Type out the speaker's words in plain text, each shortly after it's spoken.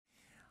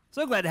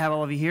So glad to have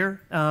all of you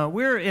here.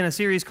 We're in a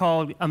series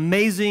called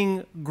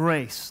Amazing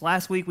Grace.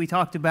 Last week we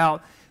talked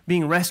about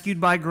being rescued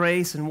by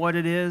grace and what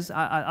it is.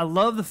 I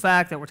love the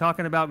fact that we're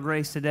talking about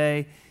grace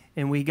today,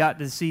 and we got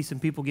to see some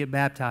people get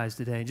baptized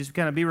today. Just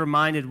kind of be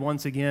reminded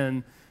once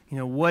again,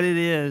 what it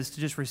is to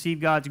just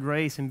receive God's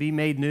grace and be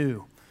made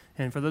new.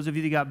 And for those of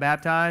you that got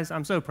baptized,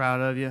 I'm so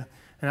proud of you,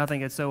 and I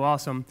think it's so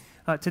awesome.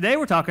 Today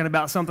we're talking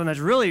about something that's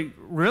really,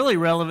 really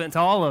relevant to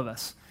all of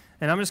us.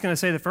 And I'm just going to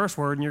say the first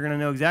word, and you're going to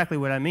know exactly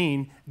what I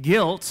mean: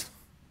 guilt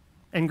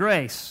and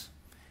grace,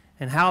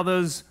 and how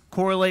those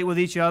correlate with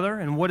each other,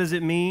 and what does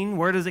it mean?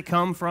 Where does it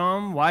come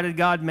from? Why did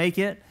God make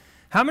it?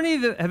 How many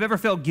of you have ever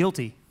felt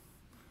guilty?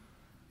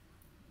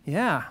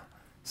 Yeah,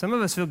 some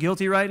of us feel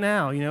guilty right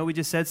now. We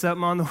just said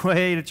something on the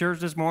way to church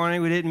this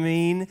morning we didn't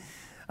mean.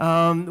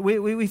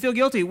 We feel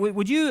guilty.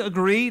 Would you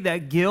agree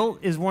that guilt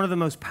is one of the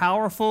most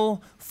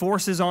powerful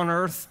forces on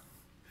earth?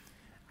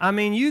 I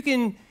mean, you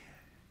can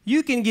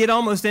get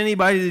almost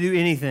anybody to do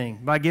anything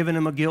by giving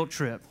them a guilt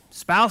trip.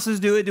 Spouses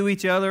do it to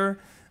each other.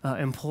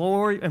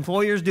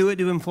 Employers do it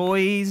to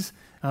employees.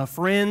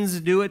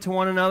 Friends do it to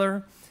one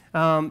another.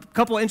 A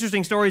couple of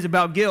interesting stories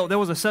about guilt. There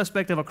was a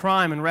suspect of a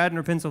crime in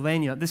Radnor,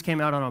 Pennsylvania. This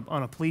came out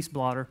on a police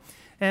blotter.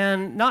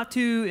 And not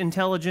too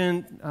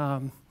intelligent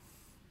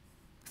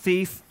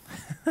thief.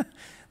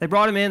 They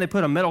brought him in. They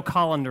put a metal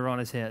colander on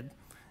his head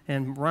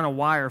and run a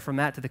wire from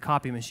that to the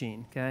copy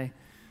machine, okay?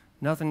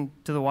 Nothing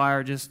to the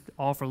wire, just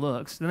all for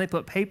looks. Then they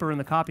put paper in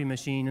the copy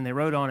machine, and they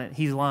wrote on it,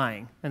 "He's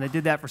lying." And they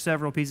did that for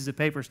several pieces of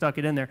paper, stuck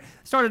it in there.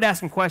 Started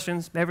asking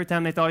questions. Every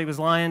time they thought he was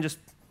lying, just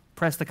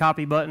pressed the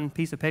copy button,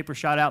 piece of paper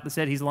shot out that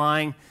said he's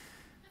lying.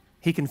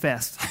 He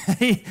confessed.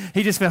 he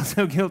just felt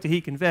so guilty, he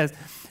confessed.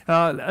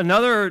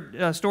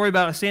 Another story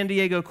about a San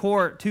Diego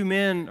court. Two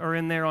men are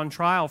in there on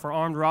trial for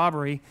armed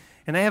robbery,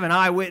 and they have an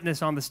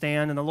eyewitness on the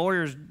stand, and the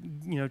lawyer's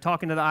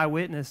talking to the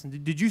eyewitness.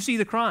 And, "Did you see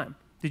the crime?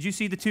 Did you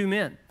see the two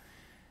men?"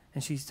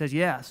 And she said,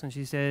 "Yes." And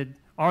she said,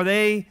 "Are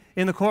they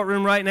in the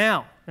courtroom right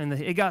now?" And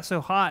it got so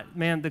hot,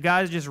 man, the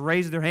guys just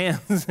raised their hands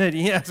and said,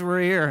 "Yes,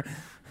 we're here."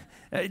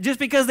 Just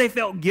because they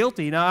felt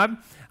guilty. Now,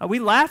 we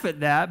laugh at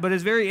that, but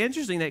it's very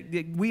interesting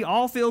that we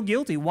all feel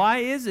guilty. Why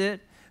is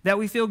it that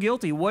we feel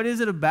guilty? What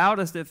is it about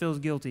us that feels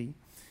guilty?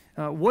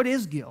 What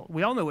is guilt?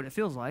 We all know what it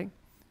feels like.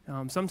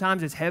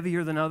 Sometimes it's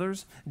heavier than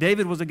others.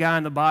 David was a guy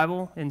in the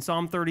Bible. In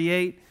Psalm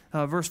 38,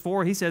 verse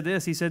 4, he said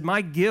this. He said,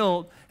 "My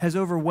guilt has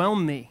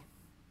overwhelmed me."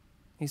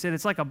 He said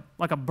it's like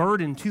a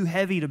burden too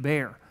heavy to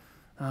bear.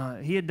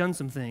 He had done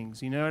some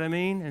things, you know what I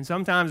mean? And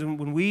sometimes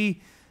when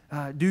we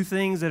do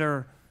things that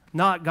are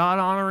not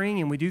God-honoring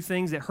and we do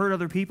things that hurt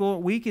other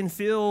people, we can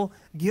feel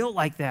guilt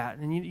like that.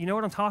 And you know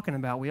what I'm talking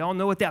about. We all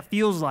know what that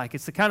feels like.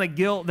 It's the kind of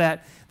guilt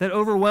that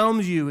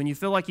overwhelms you, and you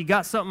feel like you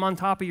got something on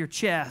top of your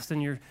chest,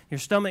 and your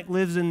stomach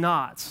lives in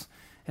knots.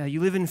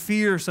 You live in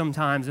fear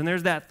sometimes, and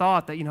there's that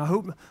thought that,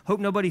 hope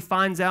nobody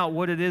finds out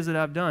what it is that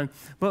I've done.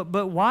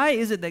 But why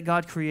is it that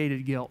God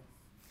created guilt?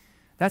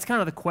 That's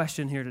kind of the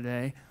question here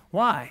today.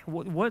 Why?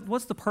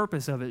 What's the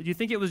purpose of it? Do you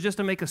think it was just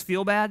to make us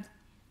feel bad?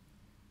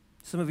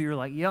 Some of you are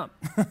like, yep.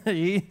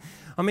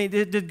 I mean,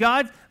 did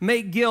God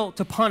make guilt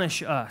to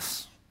punish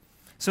us?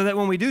 So that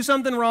when we do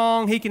something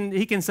wrong, he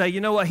can say,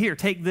 "You know what, here,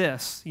 take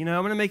this. I'm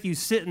going to make you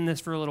sit in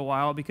this for a little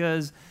while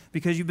because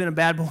you've been a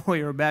bad boy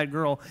or a bad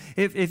girl."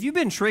 If you've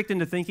been tricked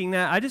into thinking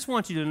that, I just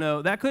want you to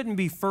know that couldn't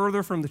be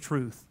further from the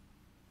truth.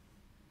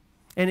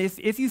 And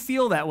if you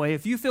feel that way,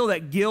 if you feel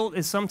that guilt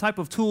is some type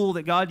of tool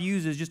that God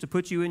uses just to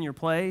put you in your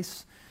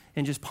place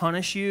and just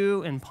punish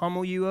you and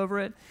pummel you over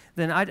it,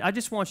 then I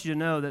just want you to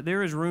know that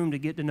there is room to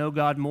get to know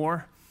God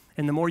more.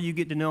 And the more you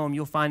get to know Him,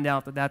 you'll find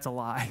out that that's a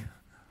lie.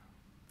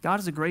 God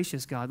is a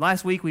gracious God.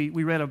 Last week we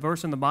read a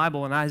verse in the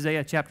Bible in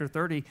Isaiah chapter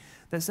 30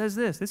 that says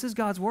this. This is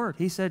God's word.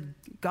 He said,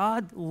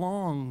 "God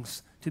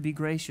longs to be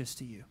gracious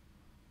to you."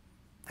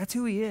 That's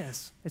who He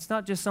is. It's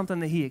not just something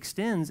that He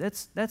extends.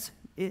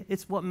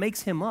 It's what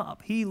makes Him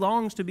up. He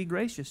longs to be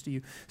gracious to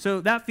you.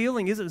 So that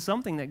feeling isn't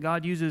something that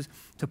God uses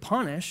to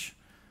punish.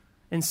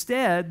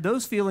 Instead,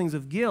 those feelings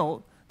of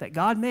guilt that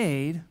God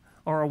made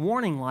are a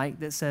warning light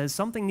that says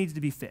something needs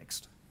to be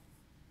fixed.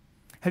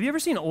 Have you ever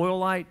seen an oil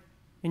light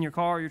in your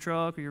car or your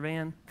truck or your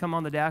van come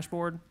on the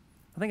dashboard?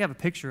 I think I have a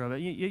picture of it.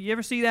 You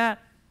ever see that?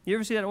 You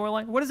ever see that oil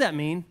light? What does that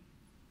mean?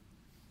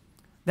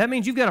 That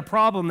means you've got a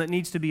problem that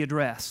needs to be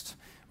addressed,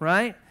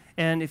 right?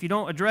 And if you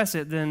don't address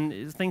it,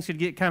 then things could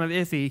get kind of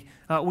iffy.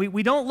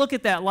 We don't look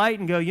at that light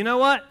and go, "You know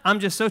what? I'm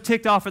just so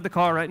ticked off at the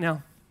car right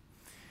now."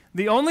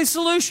 The only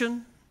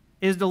solution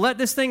is to let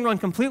this thing run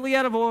completely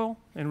out of oil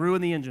and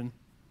ruin the engine.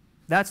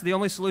 That's the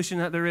only solution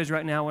that there is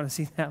right now when I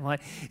see that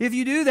light. If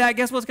you do that,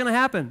 guess what's going to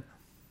happen?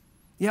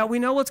 Yeah, we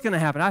know what's going to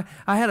happen.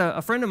 I had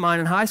a friend of mine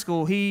in high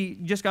school. He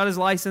just got his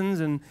license,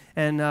 and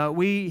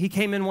he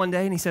came in one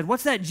day, and he said,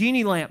 "What's that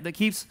genie lamp that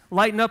keeps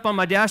lighting up on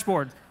my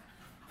dashboard?"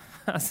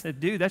 I said,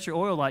 "Dude, that's your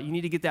oil light. You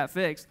need to get that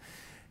fixed."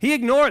 He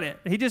ignored it.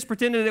 He just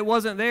pretended it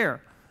wasn't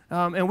there.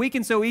 And we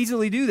can so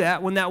easily do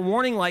that when that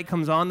warning light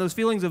comes on, those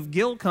feelings of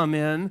guilt come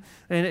in,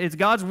 and it's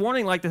God's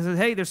warning light that says,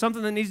 hey, there's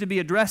something that needs to be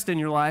addressed in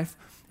your life.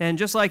 And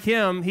just like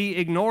him, he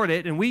ignored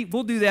it, and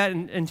we'll do that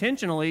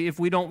intentionally if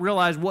we don't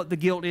realize what the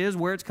guilt is,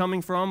 where it's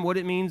coming from, what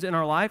it means in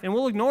our life, and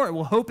we'll ignore it.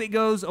 We'll hope it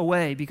goes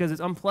away because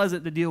it's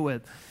unpleasant to deal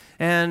with.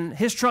 And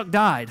his truck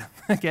died,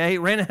 okay? It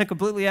ran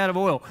completely out of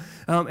oil.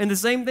 And the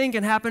same thing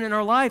can happen in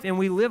our life, and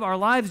we live our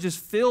lives just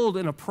filled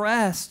and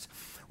oppressed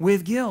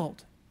with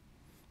guilt.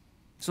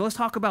 So let's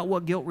talk about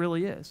what guilt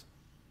really is.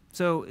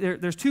 So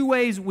there's two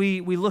ways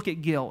we look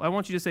at guilt. I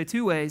want you to say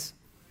two ways,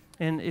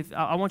 and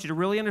I want you to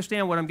really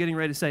understand what I'm getting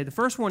ready to say. The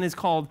first one is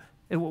called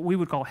what we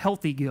would call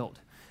healthy guilt.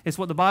 It's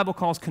what the Bible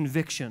calls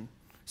conviction.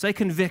 Say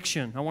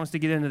conviction. I want us to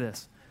get into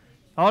this.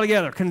 All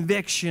together,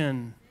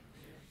 conviction.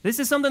 This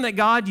is something that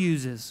God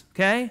uses,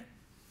 okay?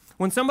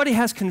 When somebody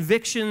has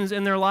convictions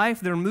in their life,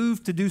 they're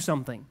moved to do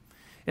something.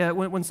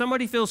 When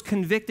somebody feels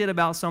convicted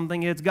about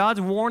something, it's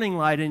God's warning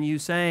light in you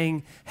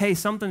saying, hey,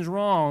 something's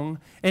wrong,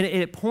 and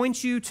it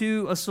points you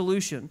to a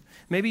solution.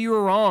 Maybe you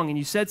were wrong and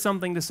you said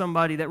something to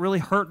somebody that really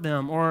hurt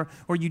them, or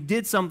you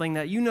did something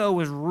that you know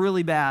was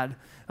really bad,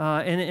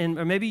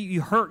 or maybe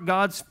you hurt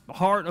God's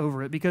heart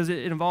over it because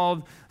it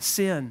involved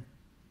sin.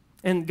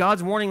 And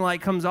God's warning light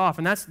comes off,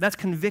 and that's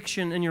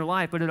conviction in your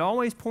life, but it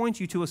always points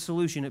you to a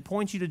solution. It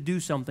points you to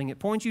do something. It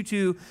points you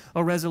to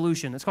a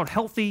resolution. It's called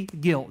healthy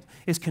guilt.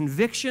 It's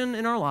conviction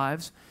in our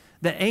lives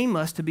that aim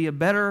us to be a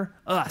better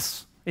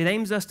us. It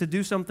aims us to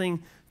do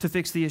something to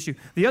fix the issue.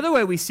 The other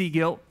way we see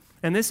guilt,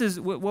 and this is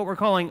what we're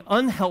calling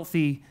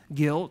unhealthy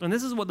guilt, and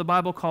this is what the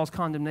Bible calls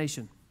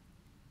condemnation.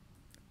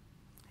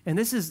 And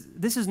this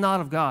is not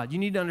of God. You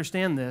need to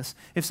understand this.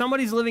 If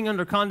somebody's living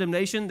under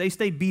condemnation, they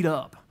stay beat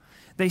up.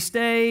 They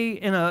stay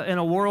in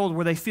a world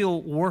where they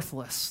feel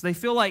worthless. They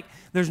feel like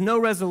there's no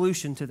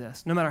resolution to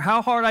this. No matter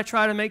how hard I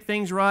try to make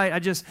things right,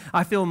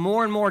 I feel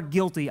more and more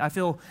guilty. I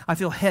feel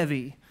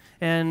heavy.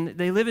 And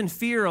they live in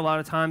fear a lot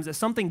of times that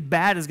something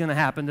bad is going to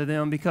happen to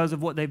them because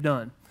of what they've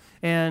done.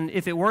 And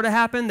if it were to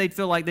happen, they'd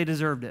feel like they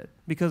deserved it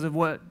because of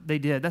what they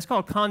did. That's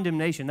called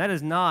condemnation. That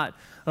is not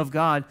of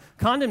God.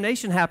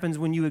 Condemnation happens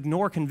when you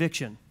ignore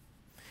conviction.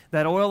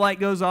 That oil light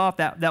goes off,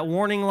 that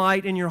warning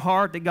light in your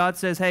heart that God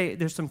says, hey,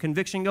 there's some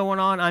conviction going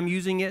on. I'm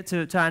using it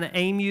to try to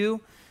aim you,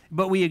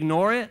 but we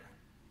ignore it.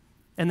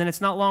 And then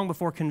it's not long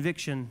before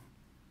conviction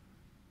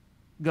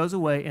goes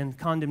away and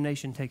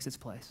condemnation takes its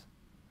place.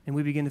 And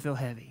we begin to feel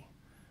heavy.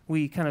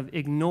 We kind of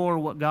ignore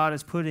what God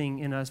is putting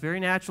in us very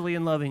naturally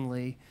and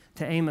lovingly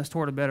to aim us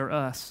toward a better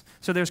us.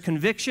 So there's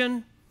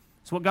conviction.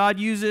 It's what God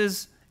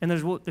uses. And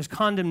there's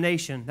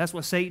condemnation. That's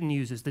what Satan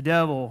uses, the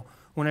devil,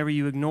 whenever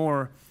you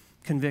ignore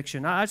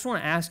conviction. I just want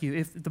to ask you,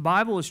 if the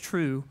Bible is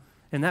true,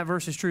 and that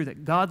verse is true,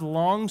 that God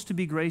longs to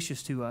be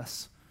gracious to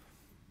us,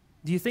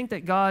 do you think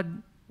that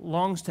God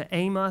longs to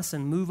aim us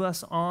and move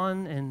us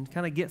on and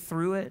kind of get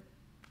through it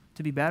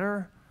to be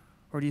better?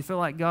 Or do you feel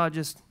like God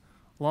just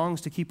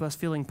longs to keep us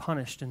feeling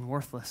punished and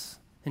worthless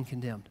and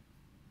condemned?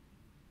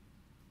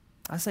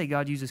 I say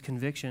God uses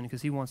conviction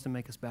because he wants to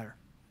make us better,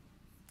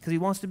 because he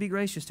wants to be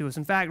gracious to us.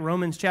 In fact,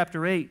 Romans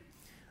chapter 8,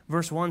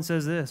 Verse 1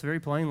 says this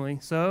very plainly,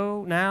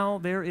 so now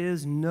there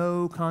is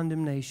no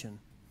condemnation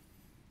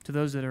to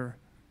those that are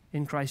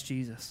in Christ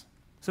Jesus.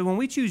 So when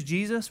we choose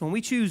Jesus, when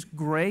we choose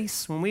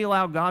grace, when we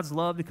allow God's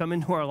love to come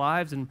into our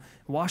lives and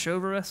wash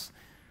over us,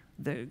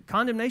 the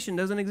condemnation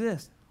doesn't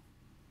exist.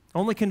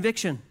 Only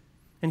conviction,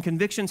 and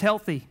conviction's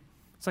healthy.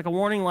 It's like a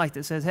warning light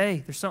that says,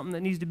 hey, there's something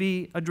that needs to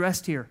be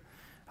addressed here.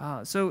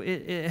 So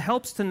it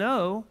helps to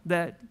know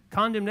that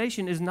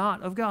condemnation is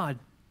not of God.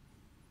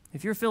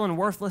 If you're feeling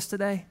worthless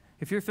today,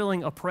 if you're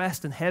feeling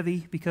oppressed and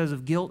heavy because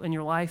of guilt in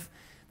your life,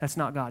 that's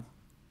not God.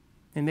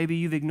 And maybe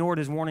you've ignored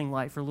his warning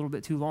light for a little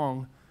bit too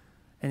long,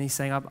 and he's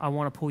saying, I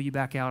want to pull you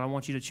back out. I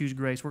want you to choose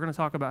grace. We're going to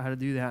talk about how to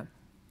do that.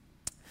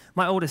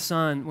 My oldest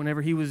son,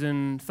 whenever he was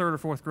in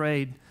 3rd or 4th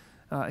grade,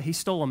 he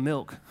stole a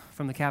milk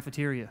from the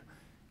cafeteria.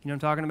 You know what I'm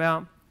talking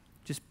about?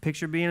 Just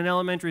picture being in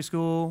elementary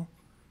school,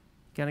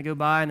 kind of go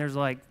by, and there's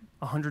like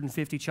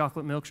 150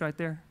 chocolate milks right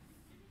there.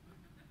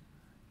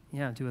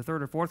 Yeah, to a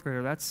 3rd or 4th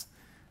grader,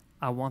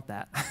 I want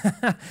that.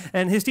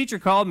 And his teacher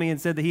called me and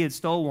said that he had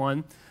stole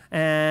one.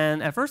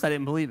 And at first I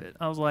didn't believe it.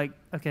 I was like,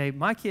 okay,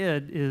 my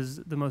kid is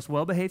the most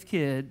well-behaved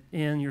kid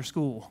in your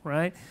school,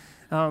 right?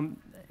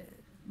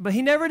 But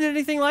he never did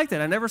anything like that.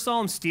 I never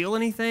saw him steal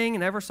anything. I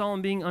never saw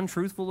him being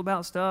untruthful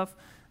about stuff.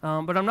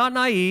 But I'm not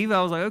naive.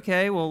 I was like,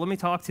 okay, well, let me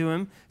talk to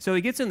him. So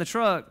he gets in the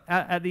truck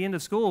at the end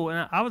of school,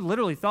 and I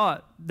literally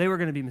thought they were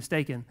going to be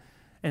mistaken.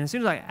 And as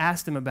soon as I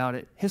asked him about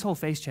it, his whole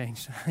face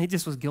changed. He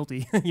just was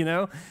guilty, you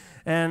know?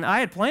 And I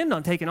had planned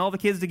on taking all the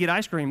kids to get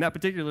ice cream that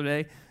particular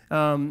day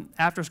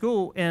after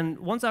school. And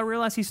once I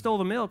realized he stole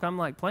the milk, I'm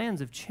like, plans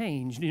have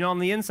changed. You know, on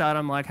the inside,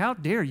 I'm like, how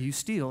dare you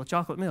steal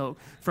chocolate milk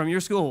from your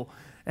school?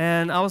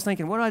 And I was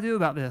thinking, what do I do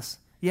about this?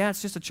 Yeah,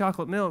 it's just a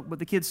chocolate milk, but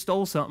the kid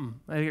stole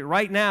something.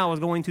 Right now is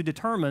going to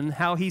determine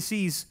how he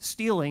sees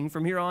stealing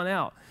from here on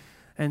out.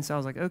 And so I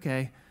was like,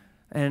 okay.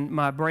 And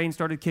my brain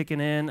started kicking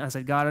in. I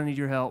said, God, I need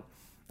your help.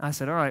 I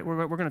said, all right,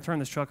 we're going to turn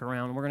this truck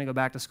around, and we're going to go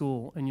back to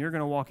school, and you're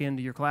going to walk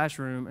into your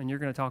classroom, and you're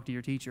going to talk to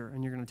your teacher,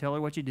 and you're going to tell her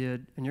what you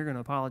did, and you're going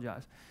to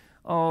apologize.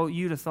 Oh,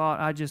 you'd have thought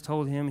I just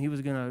told him he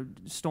was going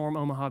to storm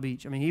Omaha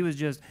Beach. I mean, he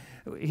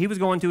was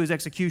going to his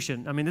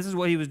execution. I mean, this is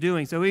what he was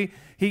doing. So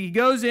he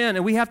goes in,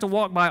 and we have to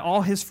walk by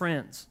all his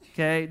friends,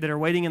 okay, that are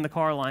waiting in the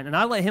car line. And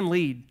I let him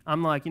lead.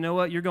 I'm like, you know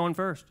what? You're going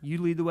first.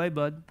 You lead the way,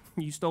 bud.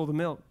 You stole the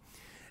milk.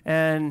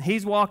 And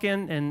he's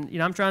walking,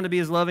 and I'm trying to be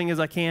as loving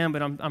as I can,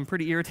 but I'm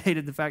pretty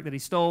irritated the fact that he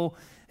stole,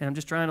 and I'm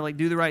just trying to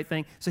do the right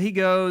thing. So he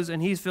goes,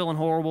 and he's feeling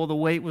horrible. The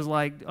weight was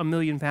like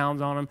 1,000,000 pounds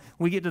on him.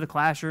 We get to the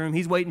classroom.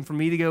 He's waiting for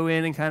me to go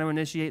in and kind of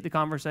initiate the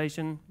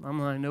conversation.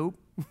 I'm like, nope,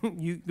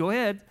 you go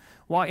ahead.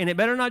 Walk, and it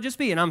better not just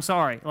be, and I'm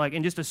sorry,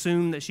 and just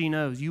assume that she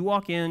knows. You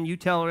walk in, you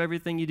tell her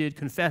everything you did,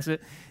 confess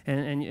it,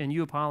 and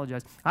you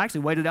apologize. I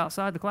actually waited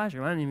outside the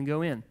classroom. I didn't even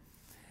go in.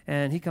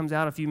 And he comes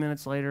out a few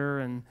minutes later,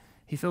 and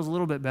he feels a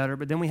little bit better,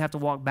 but then we have to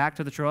walk back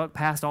to the truck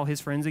past all his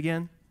friends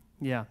again.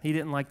 Yeah, he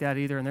didn't like that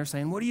either, and they're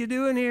saying, what are you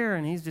doing here?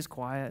 And he's just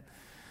quiet.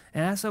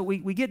 And so we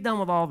get done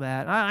with all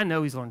that. I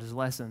know he's learned his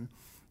lesson,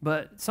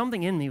 but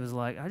something in me was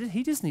like,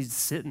 he just needs to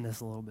sit in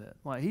this a little bit.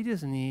 He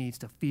just needs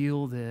to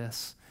feel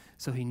this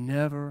so he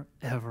never,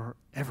 ever,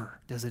 ever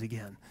does it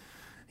again.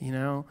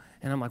 And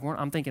I'm like,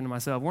 I'm thinking to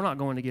myself, we're not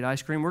going to get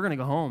ice cream. We're going to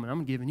go home, and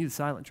I'm giving you the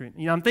silent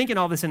treatment. I'm thinking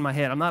all this in my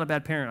head. I'm not a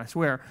bad parent, I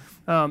swear.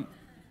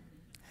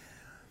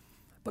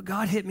 But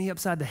God hit me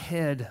upside the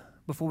head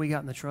before we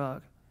got in the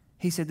truck.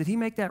 He said, did he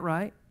make that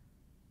right?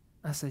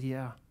 I said,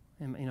 yeah.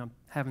 And, I'm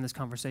having this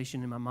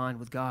conversation in my mind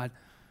with God.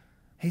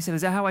 He said,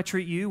 is that how I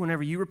treat you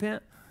whenever you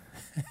repent?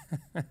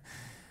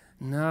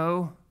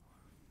 No.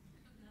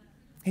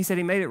 He said,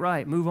 he made it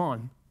right. Move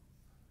on.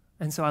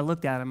 And so I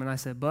looked at him and I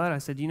said,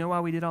 Bud, do you know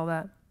why we did all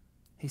that?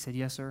 He said,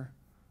 yes, sir.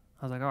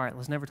 I was like, all right,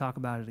 let's never talk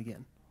about it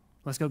again.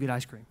 Let's go get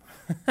ice cream.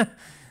 And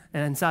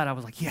inside I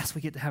was like, yes, we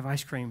get to have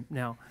ice cream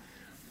now.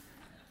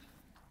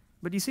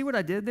 But do you see what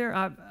I did there?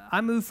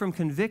 I moved from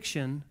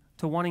conviction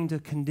to wanting to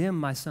condemn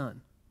my son.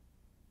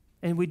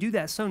 And we do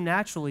that so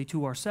naturally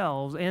to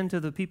ourselves and to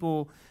the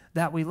people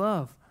that we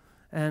love.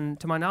 And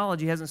to my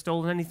knowledge, he hasn't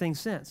stolen anything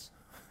since,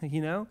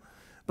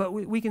 But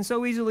we can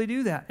so easily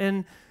do that.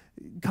 And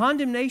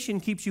condemnation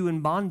keeps you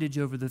in bondage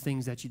over the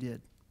things that you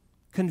did.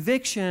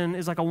 Conviction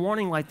is like a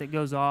warning light that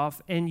goes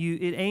off, and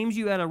it aims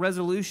you at a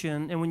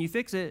resolution, and when you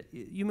fix it,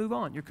 you move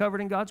on. You're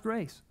covered in God's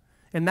grace.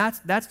 And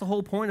that's the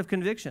whole point of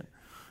conviction.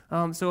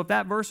 So if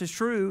that verse is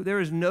true, there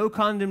is no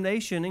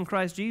condemnation in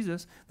Christ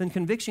Jesus, then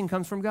conviction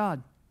comes from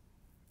God.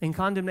 And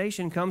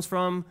condemnation comes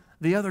from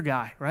the other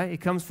guy, right?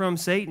 It comes from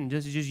Satan,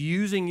 just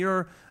using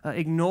your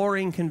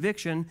ignoring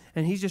conviction,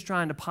 and he's just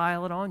trying to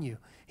pile it on you.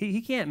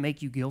 He can't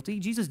make you guilty.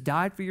 Jesus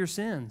died for your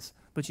sins.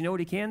 But you know what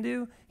he can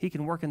do? He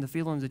can work in the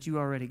feelings that you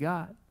already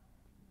got.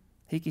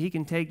 He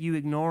can take you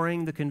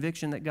ignoring the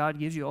conviction that God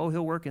gives you. Oh,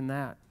 he'll work in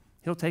that.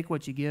 He'll take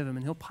what you give him,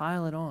 and he'll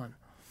pile it on.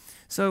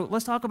 So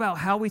let's talk about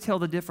how we tell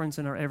the difference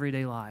in our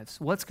everyday lives.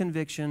 What's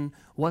conviction?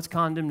 What's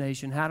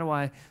condemnation? How do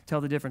I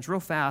tell the difference? Real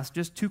fast,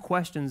 just 2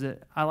 questions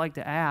that I like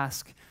to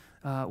ask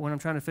when I'm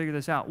trying to figure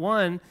this out.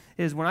 One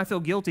is, when I feel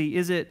guilty,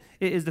 is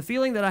the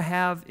feeling that I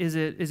have, is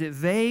it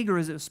vague or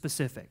is it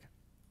specific?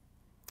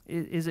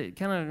 Is it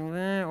kind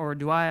of, or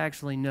do I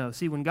actually know?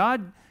 See, when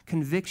God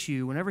convicts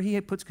you, whenever he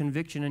puts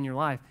conviction in your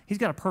life, he's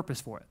got a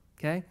purpose for it,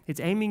 okay? It's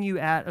aiming you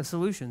at a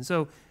solution.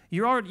 So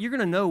you're going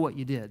to know what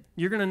you did.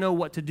 You're going to know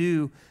what to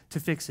do to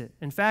fix it.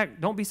 In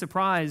fact, don't be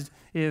surprised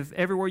if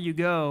everywhere you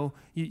go,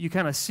 you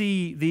kind of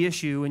see the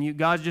issue and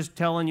God's just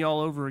telling you all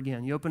over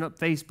again. You open up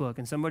Facebook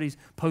and somebody's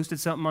posted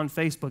something on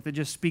Facebook that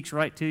just speaks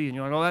right to you. And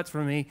you're like, oh, that's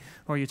for me.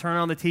 Or you turn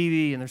on the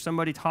TV and there's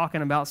somebody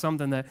talking about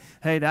something that,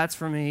 hey, that's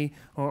for me.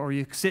 Or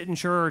you sit in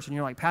church and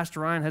you're like,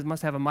 Pastor Ryan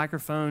must have a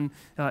microphone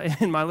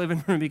in my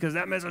living room because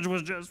that message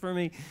was just for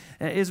me.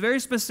 It's very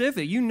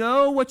specific. You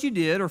know what you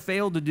did or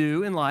failed to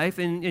do in life,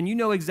 and you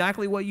know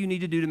exactly what you need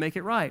to do to make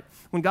it right.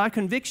 When God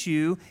convicts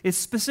you, it's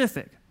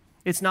specific.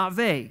 It's not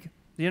vague.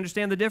 Do you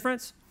understand the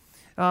difference?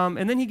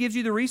 And then he gives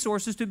you the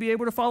resources to be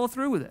able to follow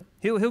through with it.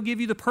 He'll give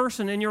you the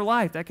person in your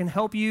life that can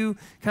help you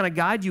kind of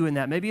guide you in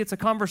that. Maybe it's a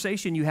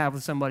conversation you have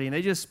with somebody and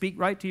they just speak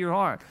right to your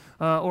heart.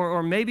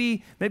 Or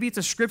maybe it's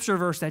a scripture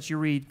verse that you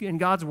read in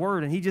God's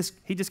word and he just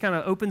kind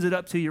of opens it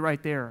up to you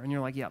right there. And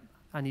you're like, yep,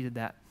 I needed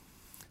that.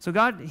 So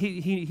God,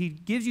 he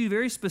gives you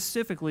very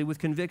specifically with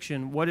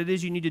conviction what it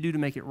is you need to do to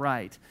make it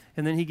right.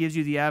 And then he gives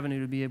you the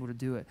avenue to be able to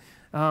do it.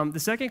 The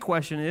second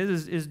question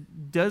is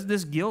does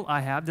this guilt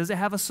I have, does it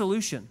have a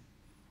solution?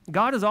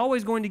 God is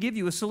always going to give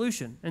you a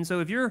solution. And so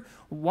if you're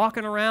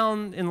walking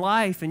around in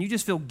life and you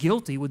just feel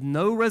guilty with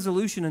no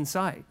resolution in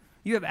sight,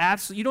 you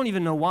don't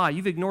even know why.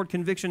 You've ignored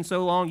conviction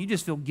so long, you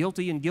just feel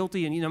guilty, and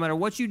no matter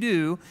what you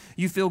do,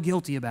 you feel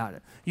guilty about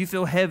it. You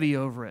feel heavy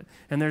over it,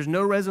 and there's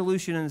no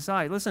resolution in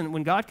sight. Listen,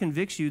 when God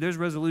convicts you, there's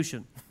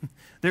resolution.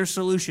 There's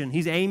solution.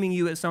 He's aiming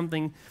you at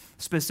something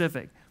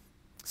specific.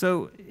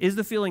 So is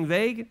the feeling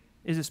vague?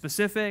 Is it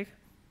specific?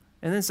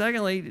 And then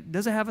secondly,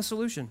 does it have a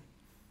solution?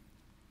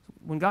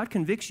 When God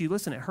convicts you,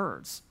 listen, it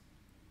hurts.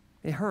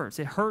 It hurts.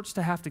 It hurts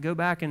to have to go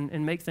back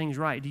and make things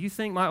right. Do you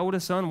think my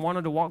oldest son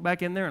wanted to walk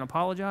back in there and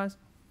apologize?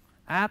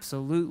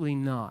 Absolutely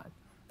not.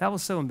 That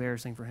was so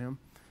embarrassing for him.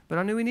 But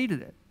I knew he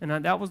needed it,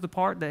 and that was the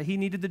part that he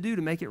needed to do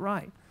to make it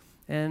right.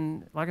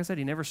 And like I said,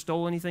 he never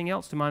stole anything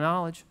else to my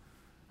knowledge,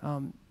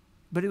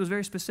 but it was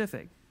very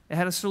specific. It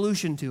had a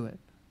solution to it.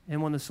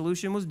 And when the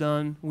solution was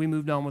done, we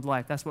moved on with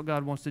life. That's what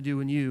God wants to do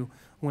in you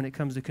when it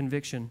comes to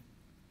conviction.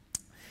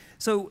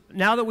 So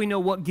now that we know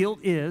what guilt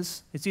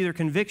is, it's either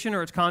conviction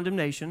or it's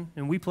condemnation,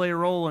 and we play a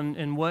role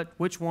in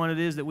which one it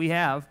is that we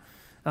have.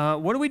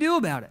 What do we do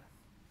about it?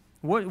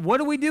 What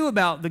do we do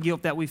about the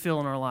guilt that we feel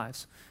in our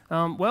lives?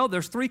 Well,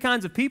 there's three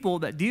kinds of people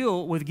that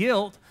deal with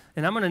guilt,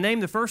 and I'm going to name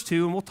the first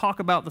two, and we'll talk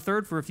about the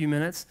third for a few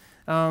minutes.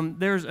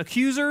 There's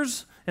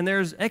accusers and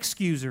there's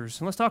excusers.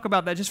 And let's talk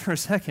about that just for a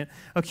second.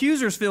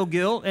 Accusers feel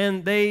guilt,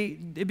 and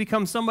it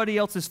becomes somebody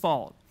else's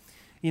fault.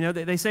 You know,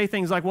 they say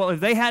things like, well, if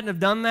they hadn't have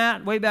done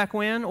that way back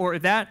when, or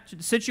if that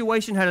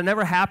situation had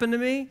never happened to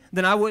me,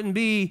 then I wouldn't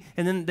be,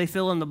 and then they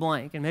fill in the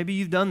blank. And maybe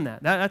you've done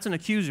that. That's an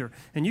accuser.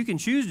 And you can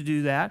choose to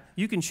do that.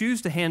 You can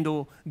choose to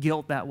handle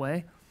guilt that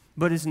way,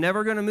 but it's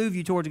never going to move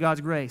you towards God's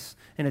grace,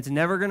 and it's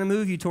never going to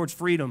move you towards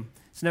freedom.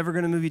 It's never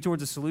going to move you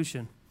towards a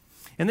solution.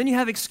 And then you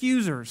have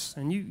excusers,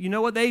 and you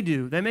know what they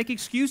do. They make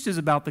excuses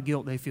about the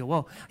guilt they feel.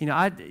 Well, you know,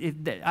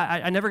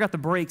 I never got the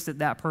breaks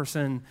that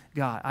person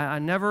got.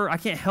 I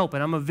can't help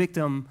it. I'm a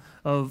victim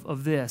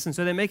of this. And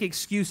so they make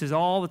excuses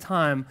all the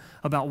time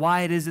about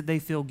why it is that they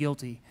feel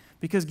guilty,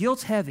 because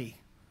guilt's heavy.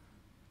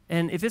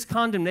 And if it's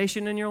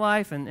condemnation in your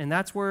life, and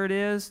that's where it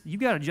is,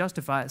 you've got to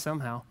justify it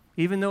somehow.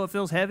 Even though it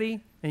feels heavy,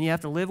 and you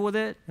have to live with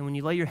it, and when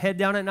you lay your head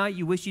down at night,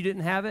 you wish you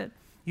didn't have it,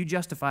 you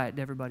justify it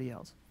to everybody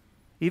else,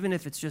 even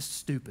if it's just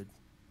stupid.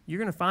 You're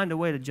going to find a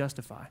way to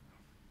justify.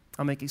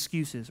 I'll make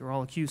excuses, or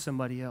I'll accuse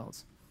somebody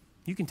else.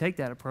 You can take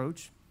that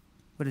approach,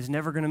 but it's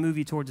never going to move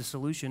you towards a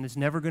solution. It's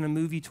never going to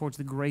move you towards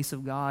the grace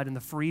of God and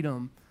the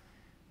freedom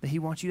that He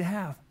wants you to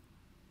have.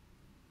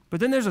 But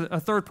then there's a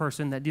third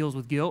person that deals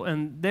with guilt,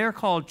 and they're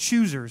called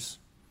choosers.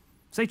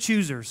 Say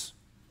choosers.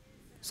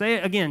 Say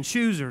it again,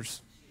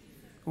 choosers.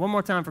 One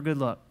more time for good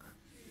luck.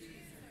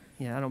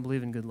 Yeah, I don't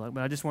believe in good luck,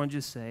 but I just want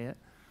to say it.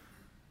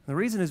 The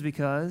reason is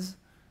because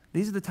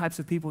these are the types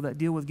of people that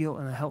deal with guilt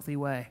in a healthy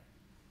way.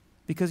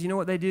 Because you know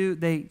what they do?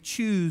 They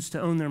choose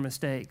to own their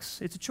mistakes.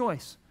 It's a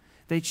choice.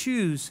 They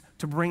choose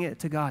to bring it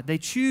to God. They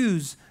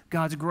choose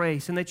God's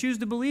grace, and they choose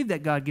to believe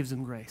that God gives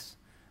them grace.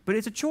 But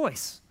it's a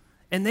choice,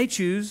 and they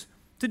choose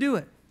to do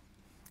it.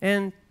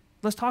 And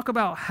let's talk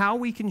about how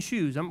we can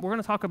choose. We're going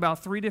to talk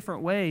about three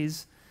different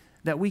ways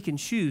that we can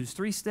choose,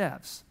 3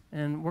 steps.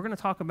 And we're going to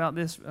talk about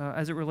this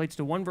as it relates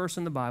to one verse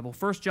in the Bible,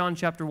 1 John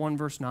chapter 1,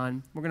 verse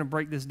 9. We're going to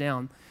break this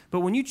down. But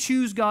when you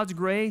choose God's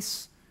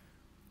grace,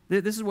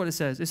 this is what it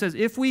says. It says,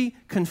 if we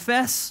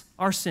confess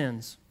our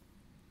sins,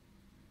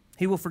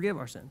 He will forgive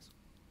our sins.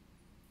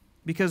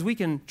 Because we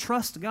can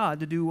trust God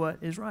to do what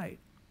is right.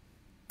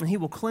 And He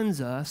will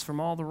cleanse us from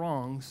all the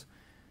wrongs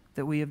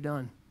that we have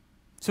done.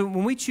 So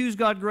when we choose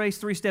God's grace,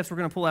 3 steps we're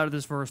going to pull out of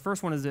this verse.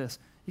 First one is this.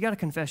 You got to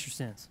confess your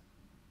sins.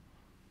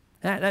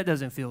 That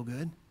doesn't feel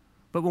good.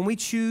 But when we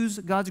choose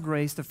God's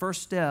grace, the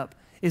first step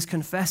is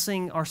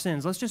confessing our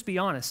sins. Let's just be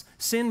honest.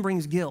 Sin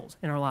brings guilt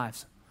in our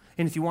lives.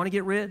 And if you want to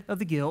get rid of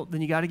the guilt,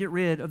 then you got to get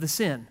rid of the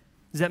sin.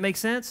 Does that make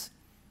sense?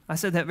 I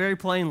said that very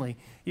plainly.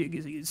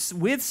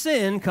 With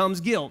sin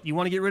comes guilt. You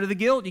want to get rid of the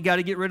guilt, you got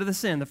to get rid of the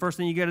sin. The first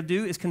thing you got to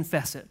do is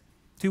confess it.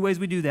 2 ways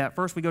we do that.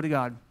 First, we go to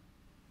God.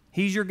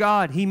 He's your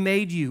God. He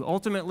made you.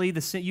 Ultimately, the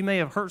sin, you may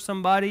have hurt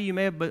somebody,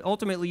 but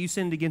ultimately you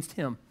sinned against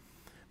Him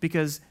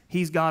because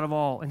He's God of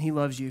all and He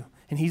loves you.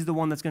 And He's the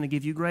one that's going to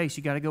give you grace.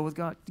 You got to go with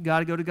God. You got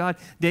to go to God.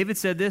 David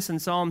said this in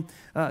Psalm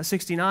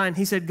 69.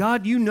 He said,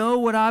 God, you know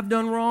what I've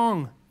done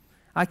wrong.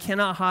 I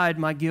cannot hide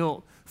my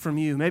guilt from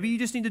you. Maybe you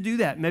just need to do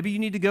that. Maybe you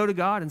need to go to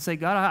God and say,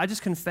 God, I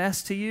just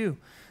confess to you.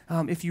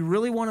 If you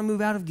really want to move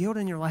out of guilt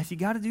in your life, you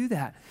got to do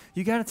that.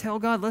 You got to tell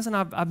God, listen,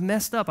 I've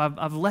messed up.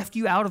 I've left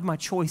you out of my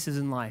choices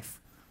in life.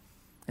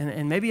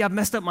 And maybe I've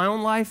messed up my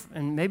own life,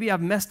 and maybe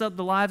I've messed up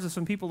the lives of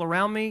some people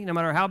around me. No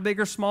matter how big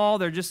or small,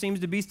 there just seems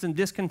to be some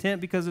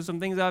discontent because of some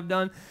things I've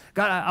done.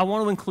 God, I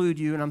want to include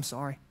you, and I'm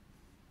sorry.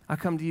 I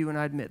come to you, and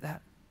I admit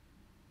that.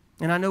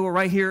 And I know we're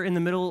right here in the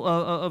middle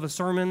of a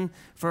sermon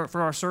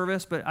for our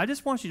service, but I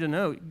just want you to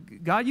know,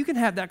 God, you can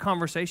have that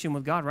conversation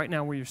with God right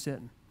now where you're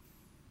sitting.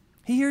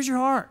 He hears your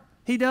heart.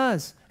 He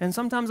does. And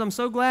sometimes I'm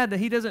so glad that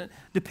He doesn't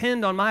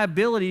depend on my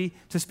ability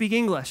to speak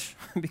English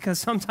because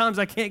sometimes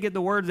I can't get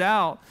the words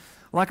out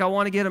like I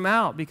want to get them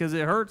out because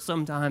it hurts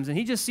sometimes. And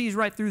He just sees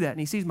right through that, and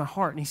He sees my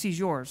heart, and He sees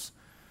yours.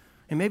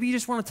 And maybe you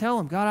just want to tell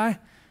Him, God,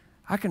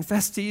 I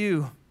confess to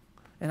you,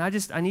 and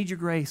I need your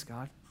grace,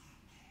 God.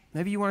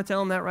 Maybe you want to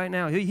tell Him that right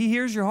now. He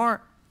hears your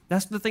heart.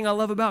 That's the thing I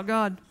love about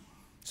God.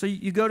 So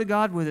you go to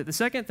God with it. The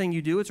second thing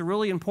you do, it's a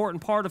really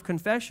important part of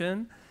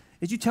confession,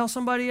 is you tell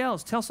somebody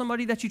else. Tell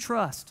somebody that you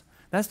trust.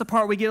 That's the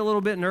part we get a little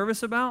bit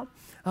nervous about.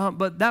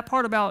 But that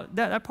part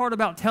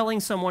about telling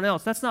someone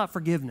else, that's not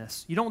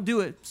forgiveness. You don't do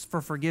it for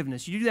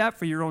forgiveness. You do that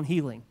for your own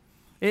healing.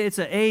 It's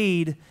an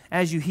aid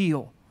as you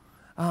heal.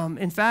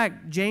 In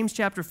fact, James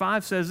chapter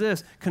 5 says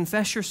this,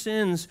 confess your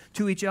sins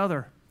to each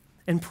other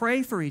and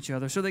pray for each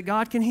other so that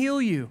God can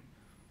heal you.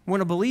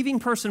 When a believing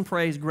person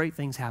prays, great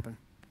things happen.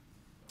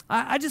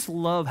 I just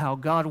love how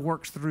God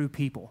works through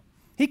people.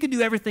 He could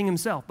do everything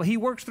himself, but he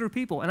works through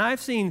people. And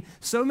I've seen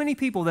so many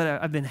people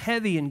that have been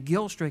heavy and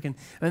guilt-stricken,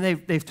 and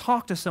they've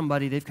talked to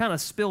somebody, they've kind of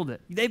spilled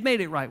it. They've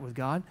made it right with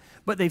God,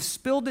 but they've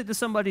spilled it to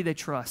somebody they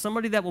trust,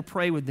 somebody that will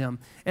pray with them.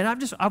 And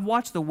I've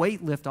watched the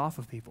weight lift off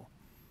of people.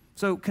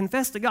 So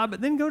confess to God,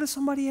 but then go to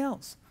somebody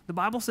else. The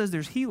Bible says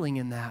there's healing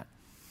in that.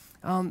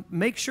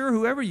 Make sure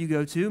whoever you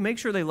go to, make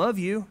sure they love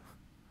you.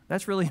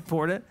 That's really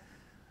important.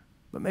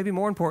 But maybe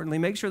more importantly,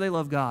 make sure they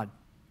love God.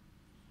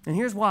 And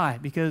here's why.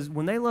 Because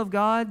when they love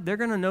God, they're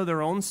going to know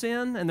their own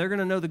sin, and they're going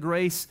to know the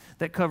grace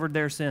that covered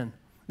their sin.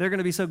 They're going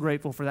to be so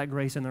grateful for that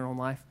grace in their own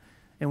life.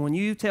 And when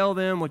you tell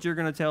them what you're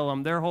going to tell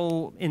them, their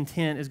whole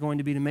intent is going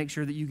to be to make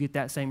sure that you get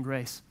that same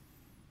grace.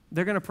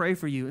 They're going to pray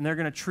for you, and they're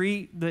going to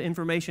treat the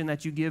information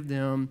that you give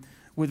them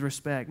with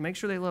respect. Make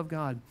sure they love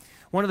God.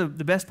 One of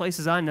the best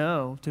places I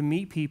know to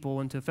meet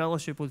people and to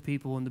fellowship with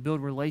people and to build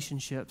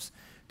relationships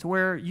to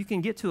where you can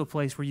get to a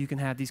place where you can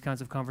have these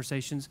kinds of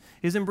conversations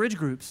is in bridge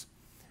groups.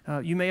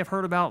 You may have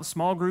heard about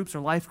small groups or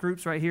life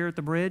groups right here at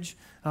the Bridge.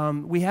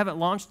 We haven't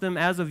launched them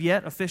as of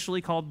yet,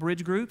 officially called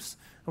Bridge Groups.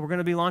 We're going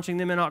to be launching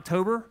them in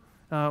October.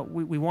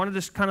 We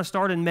wanted to kind of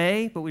start in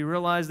May, but we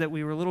realized that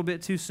we were a little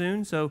bit too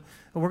soon. So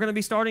we're going to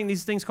be starting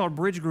these things called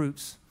Bridge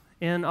Groups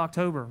in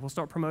October. We'll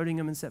start promoting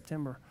them in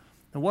September.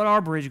 And what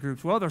are bridge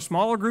groups? Well, they're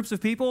smaller groups of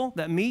people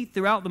that meet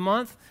throughout the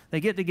month. They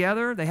get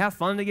together. They have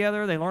fun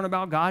together. They learn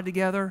about God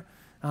together.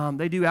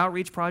 They do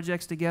outreach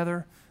projects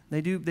together. They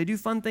do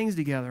fun things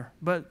together,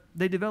 but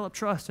they develop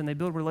trust and they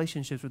build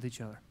relationships with each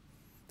other.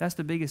 That's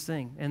the biggest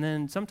thing. And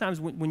then sometimes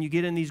when you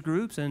get in these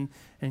groups and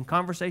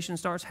conversation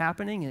starts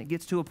happening and it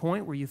gets to a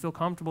point where you feel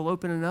comfortable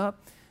opening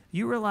up,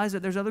 you realize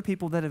that there's other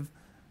people that have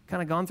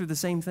kind of gone through the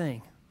same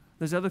thing.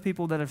 There's other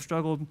people that have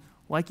struggled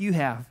like you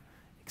have.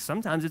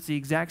 Sometimes it's the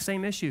exact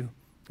same issue.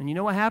 And you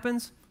know what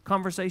happens?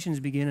 Conversations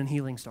begin and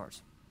healing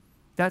starts.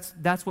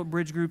 That's what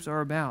bridge groups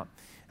are about.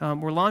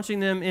 We're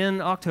launching them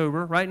in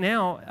October. Right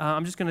now,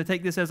 I'm just going to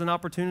take this as an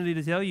opportunity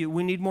to tell you,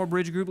 we need more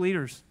bridge group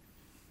leaders.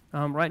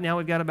 Right now,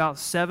 we've got about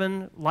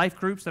 7 life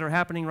groups that are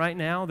happening right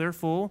now. They're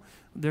full.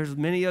 There's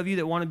many of you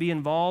that want to be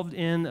involved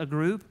in a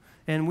group,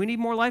 and we need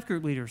more life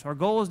group leaders. Our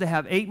goal is to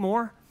have 8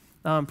 more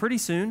pretty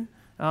soon.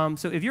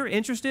 So if you're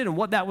interested in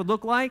what that would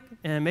look like,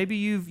 and maybe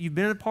you've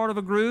been a part of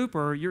a group,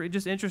 or you're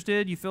just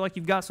interested, you feel like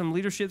you've got some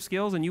leadership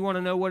skills and you want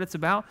to know what it's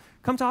about,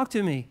 come talk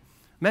to me.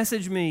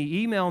 Message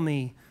me, email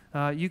me.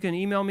 You can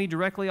email me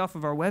directly off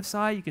of our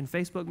website. You can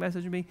Facebook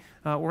message me.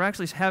 We're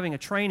actually having a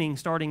training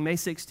starting May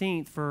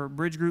 16th for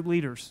bridge group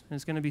leaders. And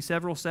it's going to be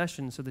several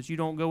sessions so that you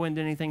don't go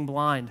into anything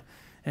blind.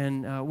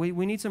 And we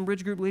need some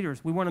bridge group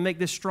leaders. We want to make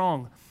this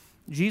strong.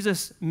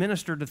 Jesus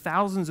ministered to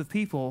thousands of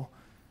people,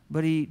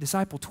 but he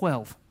discipled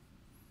 12.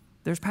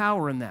 There's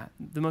power in that.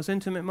 The most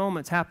intimate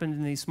moments happened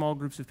in these small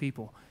groups of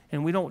people.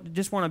 And we don't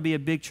just want to be a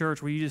big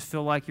church where you just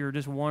feel like you're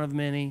just one of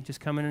many, just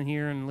coming in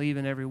here and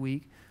leaving every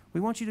week.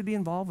 We want you to be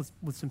involved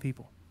with some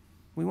people.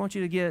 We want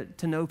you to get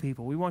to know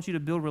people. We want you to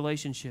build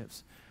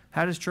relationships.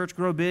 How does church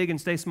grow big and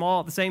stay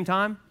small at the same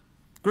time?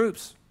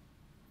 Groups.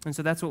 And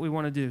so that's what we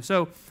want to do.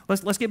 So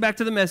let's get back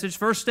to the message.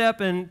 First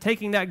step in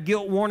taking that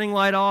guilt warning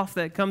light off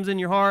that comes in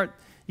your heart,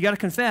 you got to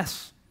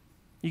confess.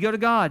 You go to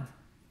God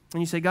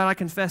and you say, God, I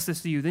confess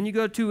this to you. Then you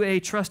go to a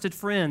trusted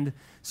friend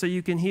so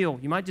you can heal.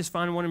 You might just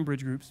find one in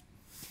bridge groups.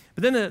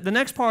 But then the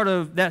next part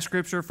of that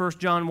scripture, 1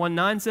 John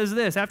 1:9, says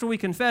this. After we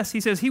confess, he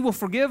says, he will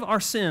forgive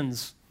our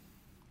sins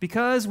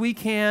because we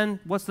can,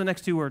 what's the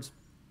next 2 words?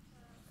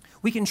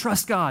 We can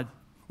trust God.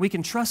 We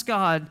can trust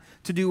God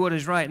to do what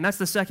is right. And that's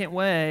the second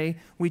way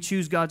we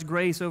choose God's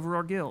grace over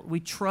our guilt. We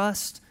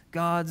trust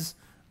God's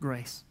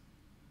grace.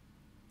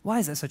 Why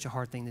is that such a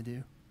hard thing to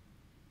do?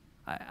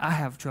 I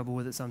have trouble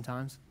with it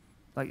sometimes.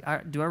 Like,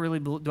 do I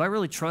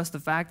really trust the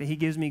fact that he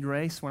gives me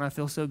grace when I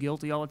feel so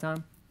guilty all the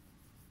time?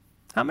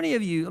 How many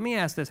of you, let me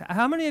ask this,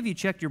 how many of you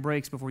checked your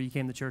brakes before you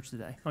came to church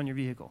today on your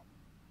vehicle?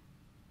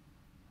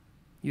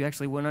 You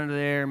actually went under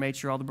there, made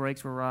sure all the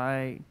brakes were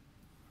right.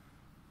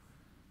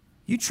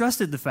 You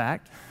trusted the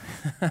fact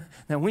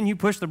that when you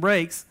pushed the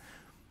brakes,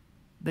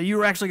 that you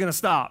were actually going to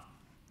stop,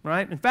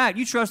 right? In fact,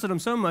 you trusted them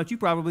so much, you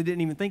probably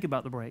didn't even think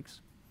about the brakes.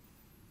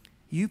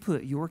 You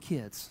put your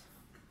kids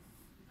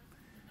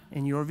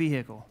in your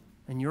vehicle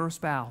and your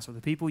spouse or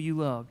the people you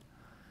loved,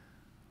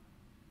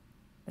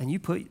 and you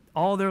put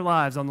all their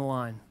lives on the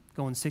line,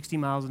 going 60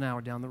 miles an hour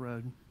down the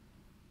road.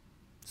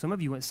 Some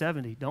of you went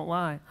 70. Don't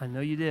lie. I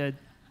know you did.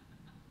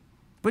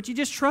 But you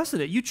just trusted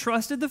it. You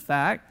trusted the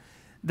fact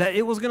that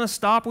it was going to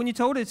stop when you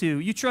told it to.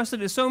 You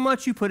trusted it so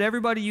much you put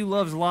everybody you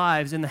love's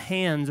lives in the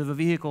hands of a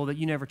vehicle that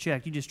you never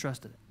checked. You just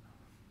trusted it.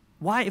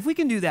 Why? If we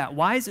can do that,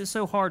 why is it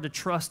so hard to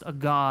trust a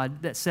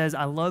God that says,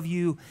 I love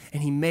you,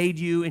 and he made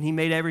you, and he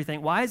made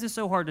everything? Why is it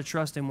so hard to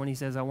trust him when he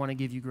says, I want to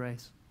give you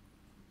grace?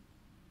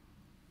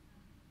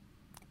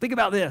 Think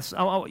about this.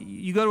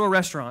 You go to a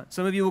restaurant.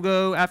 Some of you will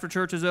go after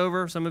church is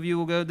over. Some of you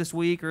will go this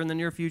week or in the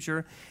near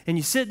future. And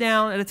you sit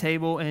down at a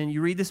table and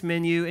you read this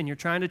menu and you're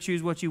trying to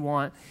choose what you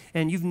want.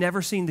 And you've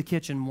never seen the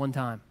kitchen one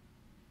time.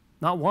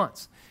 Not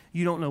once.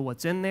 You don't know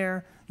what's in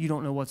there. You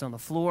don't know what's on the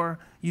floor.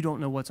 You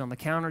don't know what's on the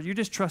counter. You're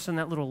just trusting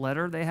that little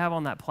letter they have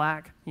on that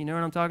plaque. You know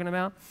what I'm talking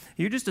about?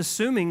 You're just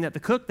assuming that the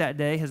cook that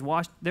day has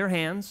washed their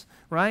hands,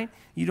 right?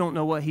 You don't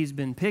know what he's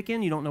been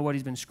picking. You don't know what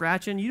he's been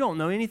scratching. You don't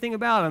know anything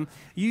about him.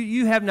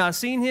 You have not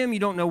seen him. You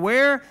don't know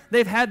where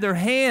they've had their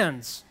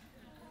hands.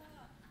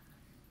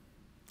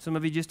 Some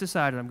of you just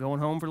decided, I'm going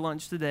home for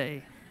lunch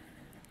today.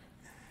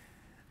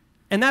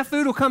 And that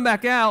food will come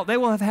back out. They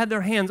will have had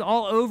their hands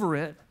all over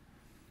it.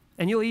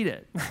 And you'll eat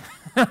it.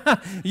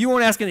 You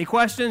won't ask any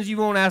questions. You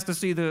won't ask to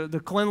see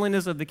the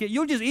cleanliness of the kitchen.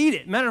 You'll just eat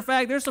it. Matter of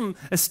fact, there's some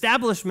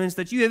establishments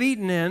that you have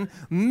eaten in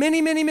many,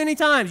 many, many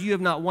times. You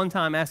have not one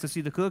time asked to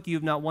see the cook. You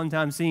have not one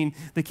time seen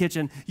the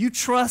kitchen. You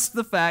trust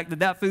the fact that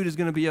that food is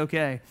going to be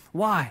okay.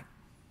 Why?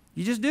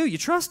 You just do. You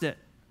trust it.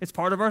 It's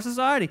part of our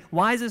society.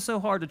 Why is it so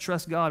hard to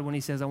trust God when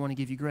he says, I want to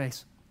give you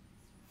grace?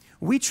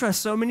 We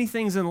trust so many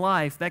things in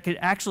life that could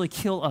actually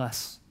kill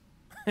us.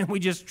 And we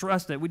just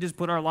trust it. We just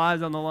put our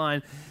lives on the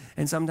line.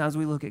 And sometimes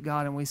we look at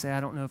God and we say,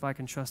 I don't know if I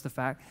can trust the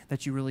fact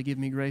that you really give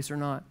me grace or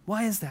not.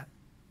 Why is that?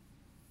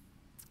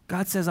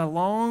 God says, I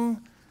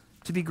long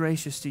to be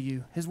gracious to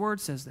you. His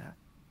word says that.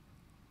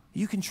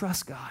 You can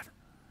trust God.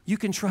 You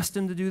can trust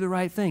him to do the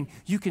right thing.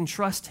 You can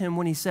trust him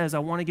when he says, I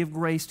want to give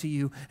grace to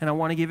you, and I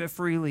want to give it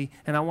freely,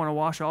 and I want to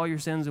wash all your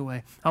sins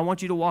away. I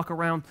want you to walk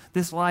around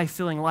this life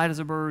feeling light as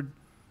a bird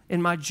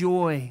in my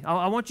joy.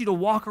 I want you to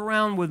walk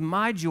around with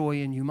my joy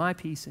in you, my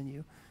peace in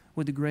you,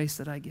 with the grace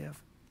that I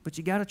give. But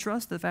you got to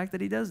trust the fact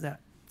that he does that.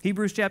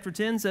 Hebrews chapter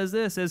 10 says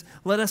this, says,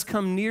 let us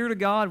come near to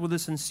God with a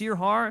sincere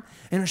heart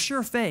and a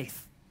sure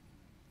faith.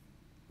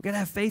 We've got to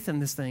have faith in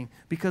this thing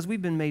because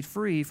we've been made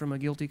free from a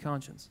guilty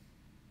conscience.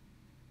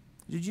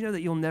 Did you know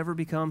that you'll never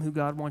become who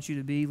God wants you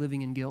to be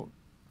living in guilt?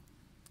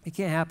 It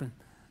can't happen.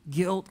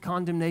 Guilt,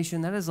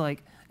 condemnation, that is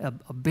like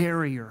a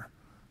barrier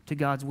to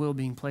God's will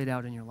being played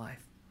out in your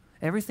life.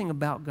 Everything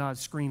about God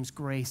screams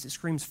grace. It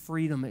screams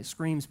freedom. It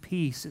screams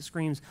peace. It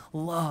screams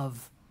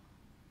love.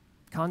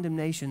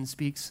 Condemnation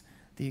speaks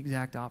the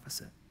exact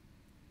opposite.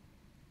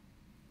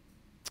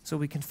 So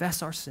we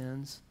confess our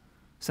sins.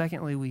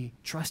 Secondly, we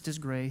trust his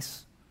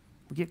grace.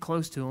 We get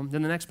close to him.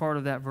 Then the next part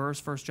of that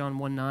verse, 1 John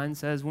 1:9,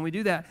 says, when we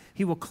do that,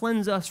 he will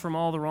cleanse us from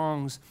all the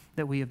wrongs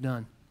that we have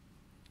done.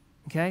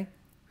 Okay?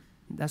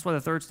 That's why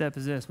the third step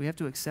is this. We have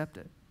to accept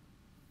it.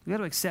 We got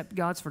to accept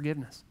God's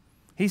forgiveness.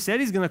 He said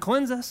he's going to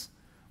cleanse us.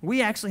 We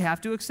actually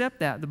have to accept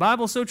that. The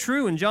Bible's so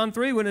true in John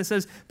 3 when it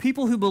says,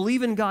 people who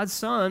believe in God's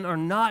Son are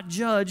not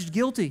judged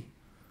guilty.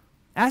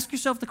 Ask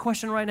yourself the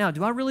question right now,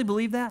 do I really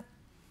believe that?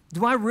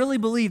 Do I really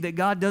believe that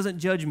God doesn't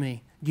judge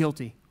me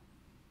guilty?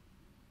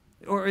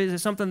 Or is it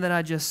something that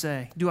I just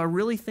say? Do I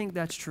really think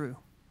that's true?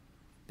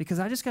 Because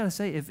I just got to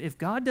say, if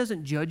God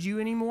doesn't judge you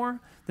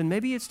anymore, then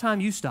maybe it's time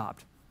you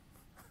stopped.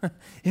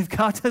 If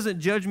God doesn't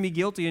judge me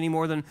guilty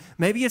anymore, then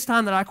maybe it's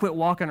time that I quit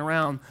walking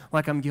around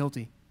like I'm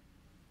guilty.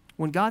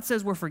 When God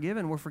says we're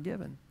forgiven, we're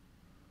forgiven.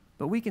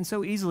 But we can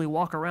so easily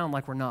walk around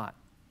like we're not.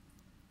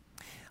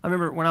 I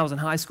remember when I was in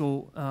high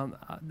school,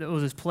 there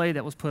was this play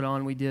that was put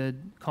on we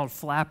did called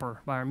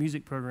Flapper by our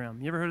music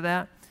program. You ever heard of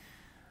that?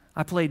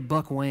 I played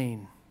Buck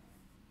Wayne.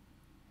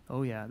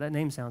 Oh yeah, that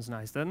name sounds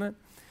nice, doesn't it?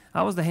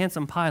 I was the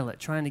handsome pilot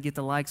trying to get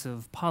the likes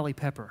of Polly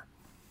Pepper.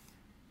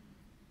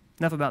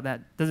 Enough about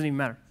that. Doesn't even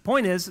matter.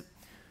 Point is,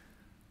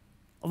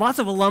 lots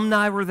of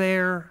alumni were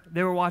there.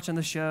 They were watching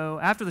the show.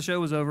 After the show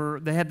was over,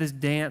 they had this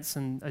dance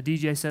and a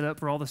DJ set up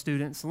for all the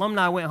students.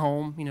 Alumni went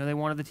home. You know, they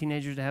wanted the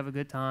teenagers to have a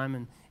good time,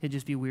 and it'd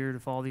just be weird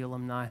if all the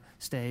alumni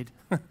stayed.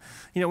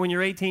 You know, when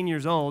you're 18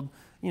 years old,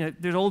 you know,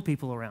 there's old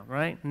people around,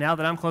 right? Now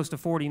that I'm close to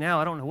 40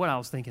 now, I don't know what I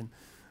was thinking.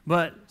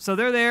 But so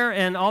they're there,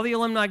 and all the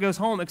alumni goes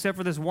home except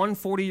for this one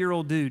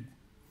 40-year-old dude.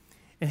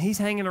 And he's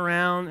hanging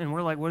around, and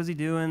we're like, what is he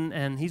doing?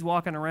 And he's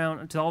walking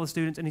around to all the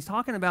students, and he's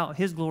talking about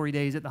his glory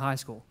days at the high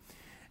school.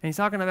 And he's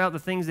talking about the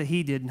things that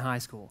he did in high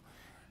school.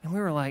 And we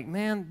were like,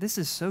 man, this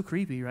is so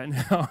creepy right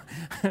now.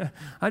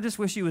 I just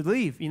wish he would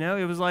leave. You know,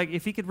 it was like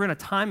if he could rent a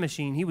time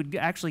machine, he would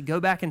actually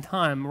go back in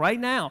time right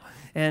now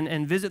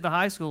and visit the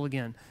high school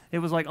again. It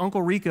was like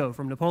Uncle Rico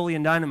from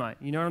Napoleon Dynamite.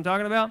 You know what I'm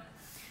talking about?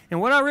 And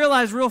what I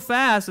realized real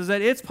fast is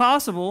that it's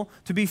possible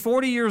to be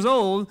 40 years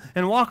old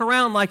and walk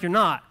around like you're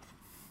not.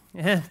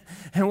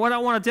 And what I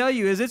want to tell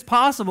you is it's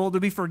possible to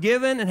be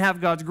forgiven and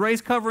have God's grace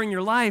covering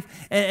your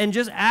life and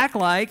just act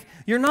like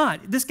you're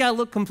not. This guy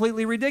looked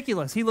completely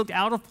ridiculous. He looked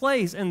out of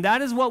place. And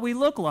that is what we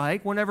look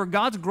like whenever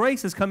God's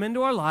grace has come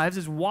into our lives,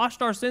 has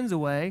washed our sins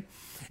away,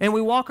 and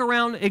we walk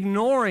around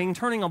ignoring,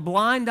 turning a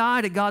blind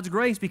eye to God's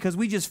grace because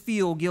we just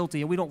feel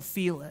guilty and we don't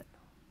feel it.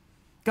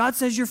 God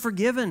says you're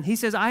forgiven. He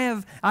says,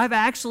 I've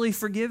actually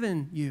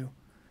forgiven you.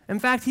 In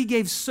fact, he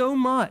gave so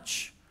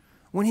much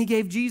when he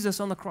gave Jesus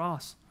on the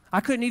cross. I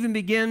couldn't even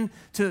begin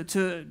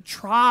to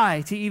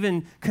try to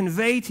even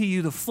convey to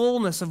you the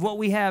fullness of what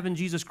we have in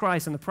Jesus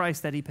Christ and the price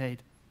that he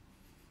paid.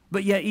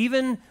 But yet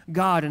even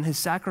God and his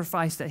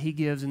sacrifice that he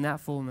gives in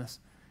that fullness,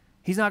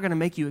 he's not going to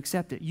make you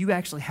accept it. You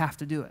actually have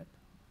to do it.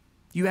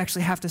 You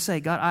actually have to say,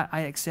 God,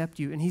 I accept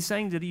you. And he's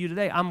saying to you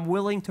today, I'm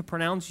willing to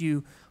pronounce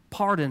you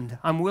pardoned.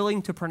 I'm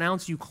willing to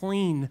pronounce you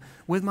clean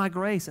with my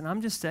grace. And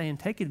I'm just saying,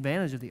 take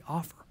advantage of the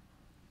offer.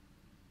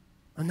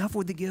 Enough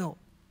with the guilt.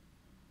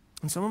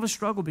 And some of us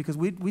struggle because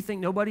we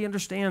think nobody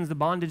understands the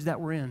bondage that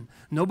we're in.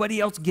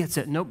 Nobody else gets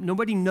it.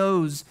 Nobody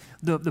knows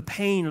the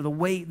pain or the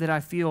weight that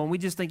I feel. And we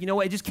just think, you know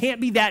what, it just can't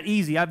be that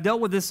easy. I've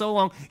dealt with this so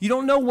long. You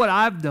don't know what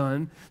I've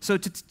done. So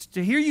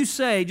to hear you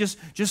say, just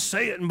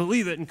say it and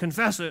believe it and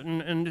confess it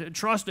and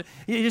trust it,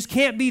 it just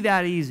can't be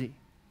that easy.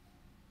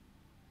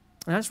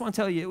 And I just want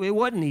to tell you, it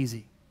wasn't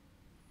easy.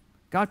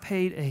 God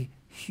paid a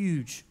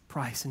huge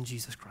price in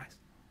Jesus Christ.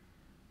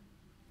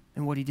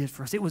 And what he did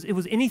for us. It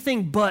was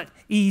anything but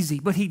easy.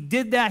 But he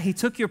did that. He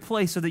took your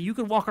place so that you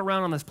could walk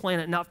around on this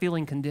planet not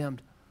feeling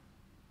condemned.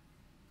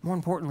 More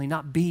importantly,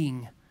 not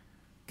being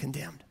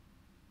condemned.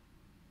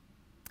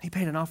 He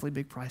paid an awfully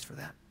big price for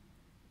that.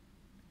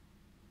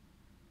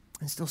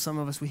 And still some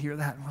of us, we hear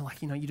that and we're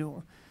like, you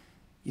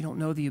don't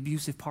know the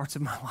abusive parts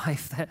of my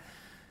life that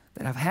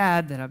I've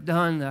had, that I've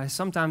done, that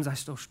sometimes I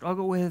still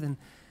struggle with. And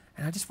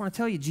I just want to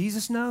tell you,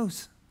 Jesus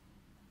knows.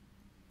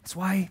 That's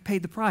why he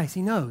paid the price.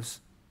 He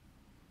knows.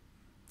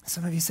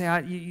 Some of you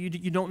say,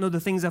 you don't know the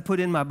things I put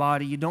in my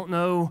body. You don't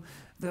know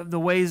the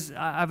ways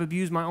I've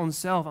abused my own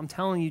self. I'm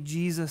telling you,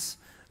 Jesus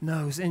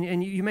knows.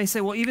 And you may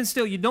say, well, even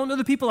still, you don't know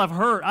the people I've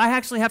hurt. I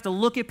actually have to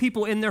look at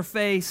people in their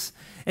face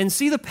and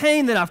see the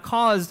pain that I've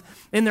caused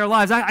in their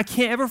lives. I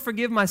can't ever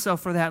forgive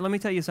myself for that. Let me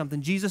tell you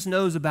something. Jesus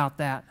knows about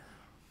that.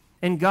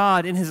 And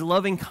God, in his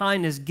loving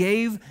kindness,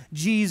 gave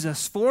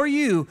Jesus for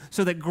you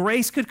so that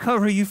grace could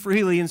cover you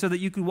freely and so that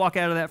you could walk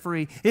out of that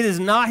free. It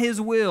is not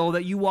his will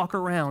that you walk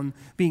around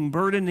being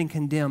burdened and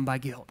condemned by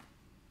guilt.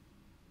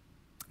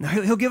 Now,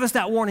 he'll give us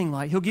that warning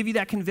light. He'll give you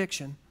that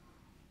conviction.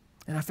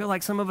 And I feel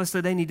like some of us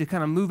today need to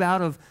kind of move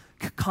out of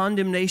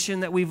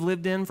condemnation that we've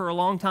lived in for a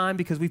long time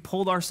because we've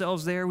pulled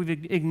ourselves there. We've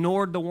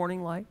ignored the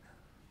warning light.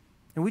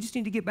 And we just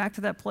need to get back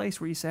to that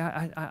place where you say,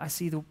 I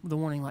see the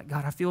warning light.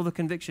 God, I feel the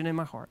conviction in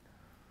my heart.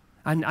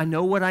 I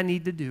know what I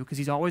need to do because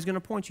he's always going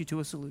to point you to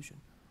a solution.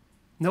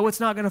 No, it's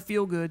not going to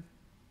feel good.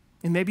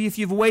 And maybe if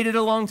you've waited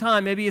a long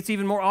time, maybe it's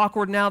even more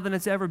awkward now than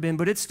it's ever been,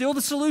 but it's still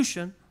the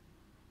solution.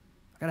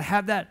 I got to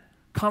have that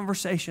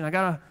conversation. I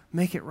got to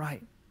make it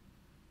right.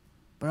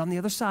 But on the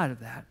other side of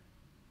that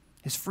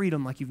is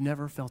freedom like you've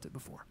never felt it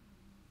before.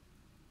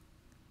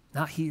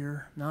 Not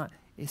here,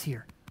 it's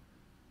here.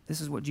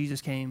 This is what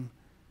Jesus came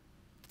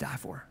to die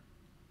for.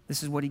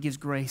 This is what he gives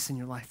grace in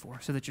your life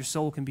for, so that your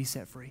soul can be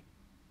set free.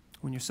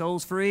 When your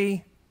soul's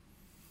free,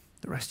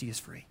 the rest of you is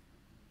free.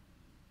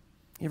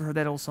 You ever heard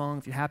that old song,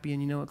 if you're happy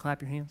and you know it,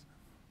 clap your hands?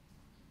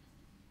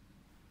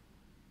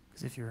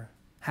 Because if you're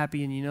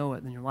happy and you know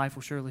it, then your life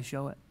will surely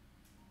show it.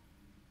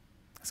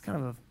 That's kind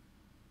of an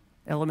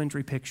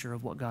elementary picture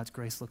of what God's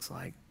grace looks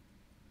like.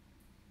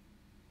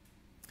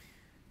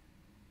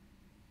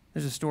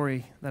 There's a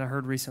story that I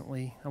heard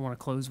recently I want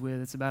to close with.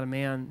 It's about a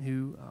man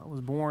who was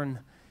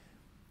born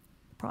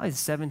probably the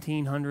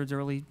 1700s,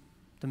 early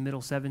to middle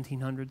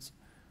 1700s.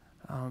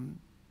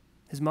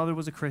 His mother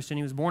was a Christian.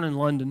 He was born in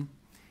London,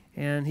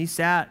 and he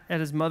sat at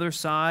his mother's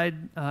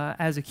side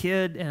as a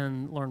kid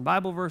and learned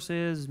Bible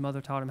verses. His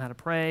mother taught him how to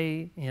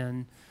pray,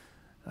 and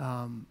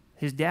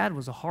his dad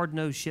was a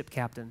hard-nosed ship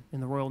captain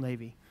in the Royal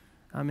Navy.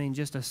 I mean,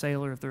 just a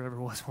sailor if there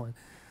ever was one.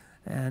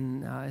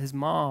 And his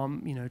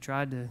mom,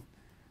 tried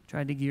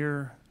to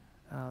gear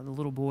the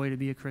little boy to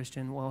be a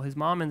Christian. Well, his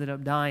mom ended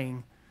up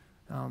dying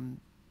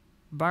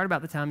right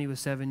about the time he was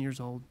 7 years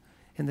old.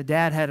 And the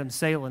dad had him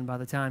sailing by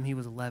the time he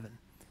was 11.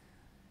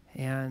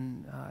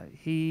 And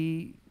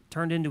he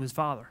turned into his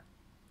father.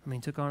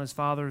 Took on his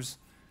father's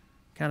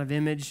kind of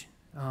image.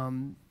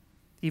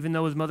 Even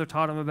though his mother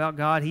taught him about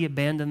God, he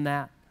abandoned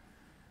that.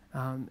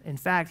 In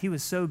fact, he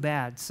was so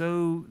bad,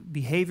 so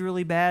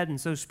behaviorally bad and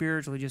so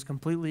spiritually just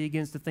completely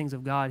against the things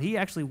of God. He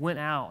actually went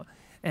out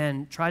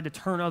and tried to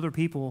turn other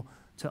people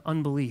to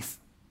unbelief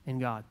in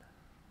God.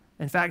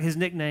 In fact, his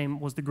nickname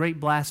was the Great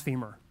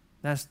Blasphemer.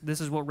 This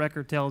is what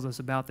record tells us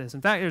about this.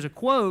 In fact, there's a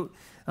quote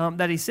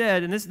that he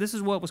said, and this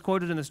is what was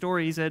quoted in the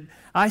story. He said,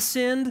 "I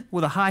sinned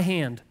with a high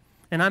hand,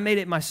 and I made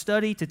it my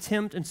study to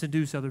tempt and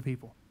seduce other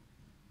people."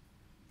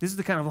 This is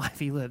the kind of life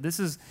he lived. This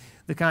is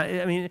the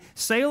kind,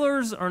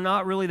 sailors are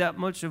not really that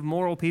much of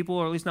moral people,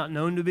 or at least not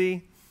known to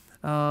be,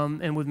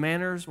 and with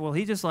manners. Well,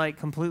 he just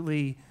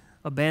completely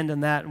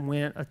abandoned that and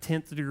went a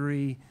 10th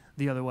degree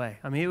the other way.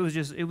 It was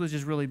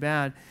just really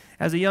bad.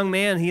 As a young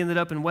man, he ended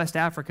up in West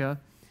Africa,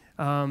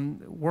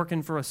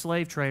 working for a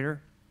slave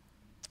trader.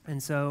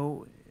 And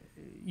so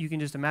you can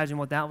just imagine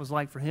what that was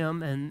like for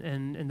him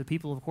and the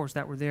people, of course,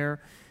 that were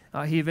there.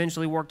 He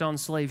eventually worked on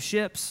slave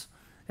ships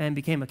and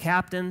became a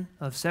captain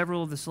of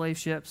several of the slave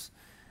ships.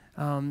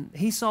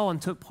 He saw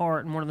and took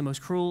part in one of the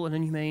most cruel and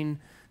inhumane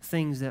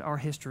things that our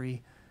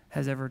history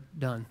has ever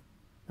done.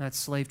 That's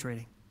slave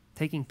trading.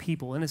 taking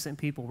people, innocent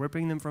people,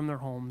 ripping them from their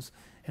homes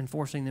and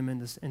forcing them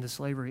into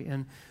slavery.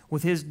 And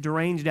with his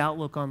deranged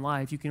outlook on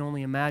life, you can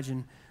only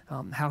imagine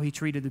how he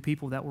treated the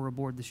people that were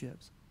aboard the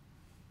ships.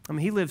 I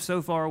mean, he lived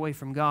so far away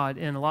from God,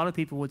 and a lot of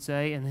people would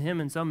say, and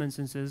him in some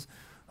instances,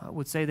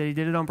 would say that he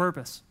did it on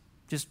purpose,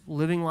 just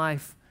living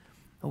life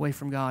away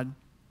from God.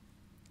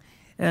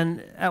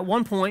 And at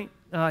one point,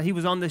 he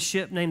was on this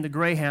ship named the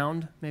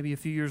Greyhound, maybe a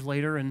few years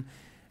later, and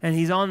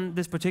he's on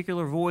this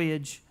particular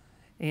voyage,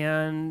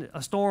 and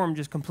a storm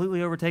just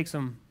completely overtakes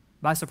them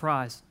by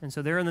surprise. And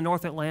so they're in the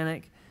North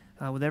Atlantic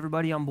with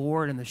everybody on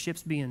board, and the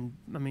ship's being,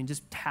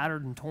 just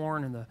tattered and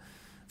torn. And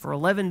for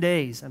 11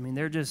 days,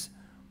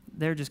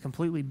 they're just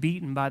completely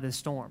beaten by this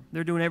storm.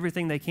 They're doing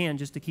everything they can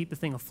just to keep the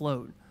thing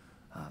afloat.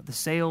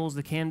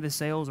 The canvas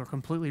sails are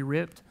completely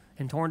ripped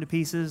and torn to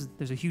pieces.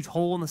 There's a huge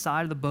hole in the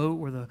side of the boat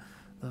where the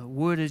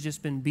wood has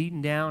just been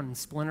beaten down and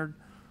splintered.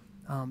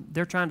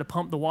 They're trying to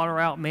pump the water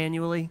out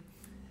manually,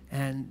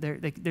 and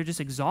they're just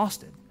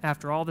exhausted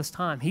after all this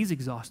time. He's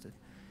exhausted.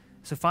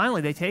 So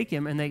finally they take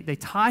him and they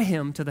tie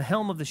him to the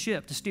helm of the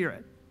ship to steer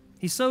it.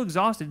 He's so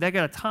exhausted, they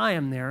got to tie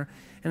him there,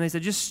 and they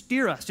said, just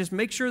steer us. Just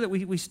make sure that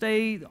we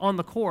stay on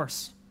the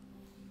course.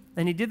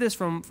 And he did this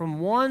from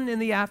 1 in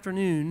the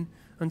afternoon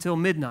until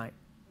midnight.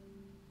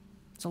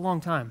 It's a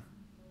long time.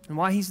 And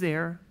while he's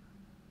there,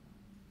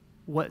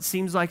 what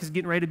seems like is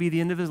getting ready to be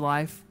the end of his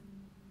life,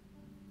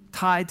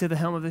 tied to the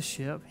helm of this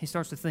ship, he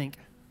starts to think.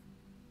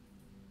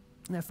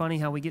 Isn't that funny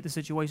how we get to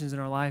situations in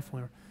our life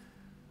where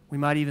we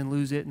might even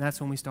lose it, and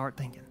that's when we start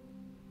thinking.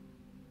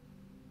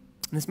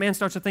 And this man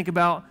starts to think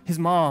about his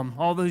mom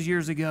all those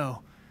years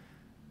ago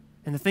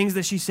and the things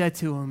that she said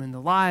to him and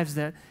the lives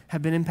that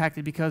have been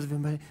impacted because of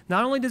him. But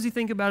not only does he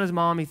think about his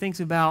mom, he thinks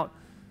about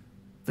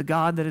the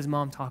God that his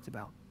mom talked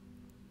about.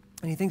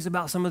 And he thinks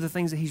about some of the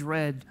things that he's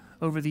read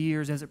over the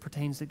years as it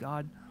pertains to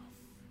God.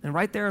 And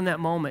right there in that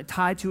moment,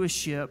 tied to a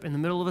ship in the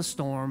middle of a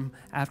storm,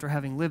 after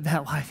having lived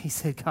that life, he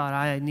said, God,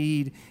 I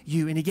need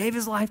you. And he gave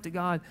his life to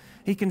God.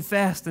 He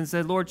confessed and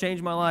said, Lord,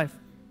 change my life.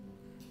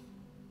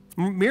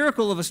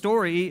 Miracle of a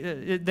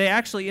story, they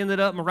actually ended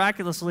up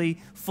miraculously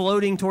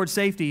floating towards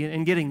safety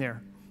and getting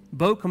there.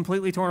 Boat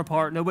completely torn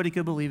apart. Nobody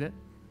could believe it.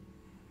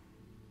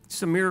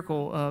 It's a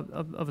miracle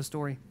of a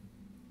story.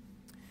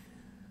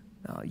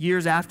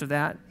 Years after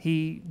that,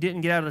 he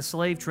didn't get out of the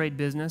slave trade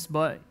business,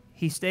 but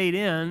he stayed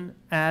in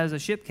as a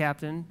ship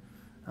captain,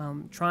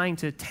 trying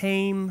to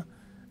tame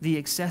the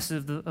excess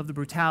of the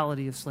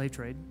brutality of slave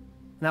trade.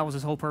 And that was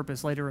his whole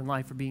purpose later in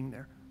life for being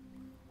there.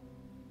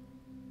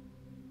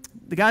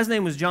 The guy's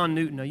name was John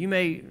Newton. Now, you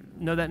may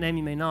know that name,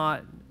 you may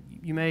not.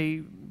 You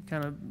may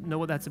kind of know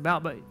what that's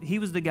about, but he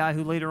was the guy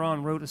who later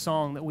on wrote a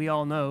song that we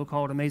all know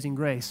called Amazing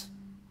Grace.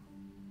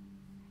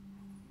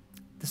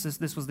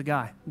 This was the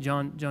guy,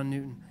 John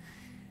Newton.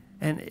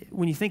 And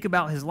when you think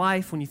about his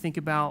life, when you think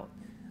about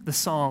the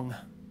song,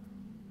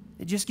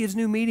 it just gives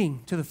new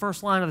meaning to the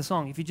first line of the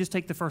song. If you just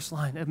take the first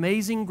line,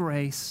 amazing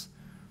grace,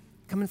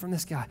 coming from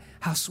this guy,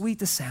 how sweet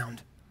the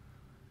sound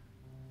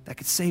that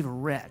could save a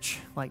wretch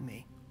like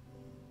me.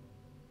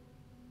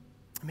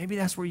 Maybe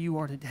that's where you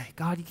are today.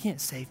 God, you can't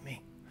save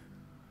me.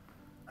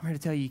 I'm here to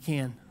tell you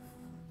can.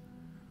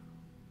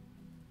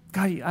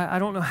 God, I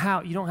don't know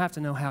how. You don't have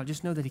to know how.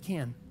 Just know that he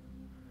can.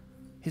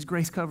 His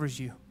grace covers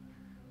you.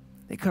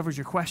 It covers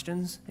your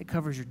questions. It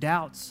covers your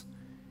doubts.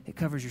 It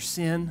covers your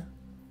sin.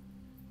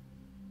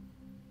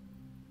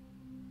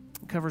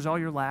 It covers all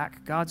your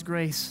lack. God's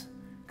grace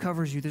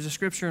covers you. There's a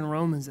scripture in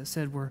Romans that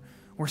said where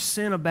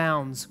sin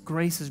abounds,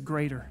 grace is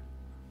greater.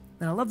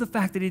 And I love the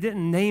fact that he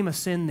didn't name a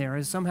sin there,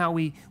 as somehow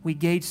we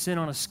gauge sin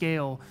on a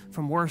scale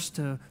from worse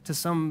to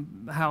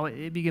somehow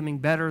it becoming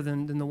better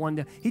than the one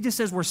down. He just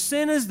says where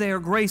sin is there,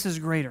 grace is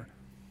greater.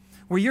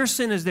 Where your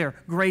sin is there,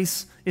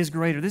 grace is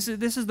greater. This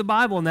is the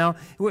Bible now.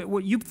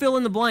 You fill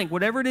in the blank.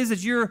 Whatever it is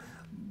that you're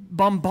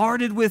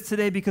bombarded with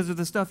today because of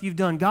the stuff you've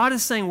done, God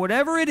is saying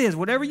whatever it is,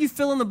 whatever you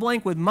fill in the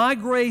blank with, my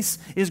grace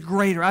is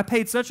greater. I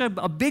paid such a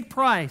big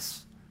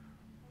price,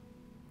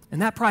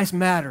 and that price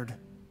mattered.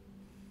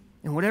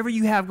 And whatever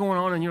you have going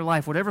on in your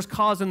life, whatever's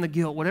causing the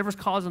guilt, whatever's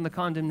causing the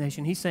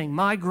condemnation, he's saying,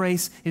 my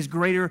grace is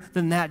greater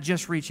than that.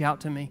 Just reach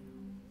out to me.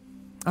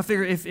 I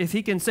figure if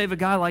he can save a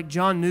guy like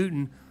John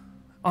Newton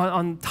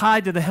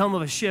tied to the helm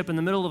of a ship in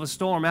the middle of a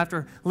storm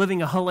after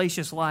living a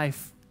hellacious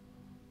life,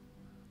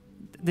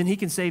 then he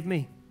can save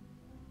me.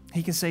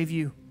 He can save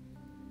you.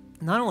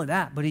 Not only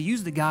that, but he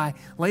used the guy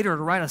later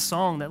to write a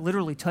song that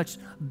literally touched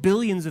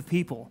billions of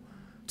people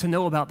to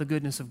know about the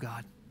goodness of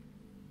God.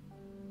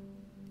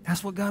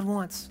 That's what God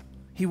wants.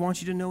 He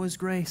wants you to know his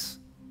grace.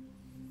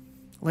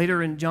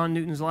 Later in John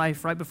Newton's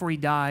life, right before he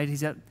died,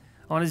 he's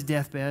on his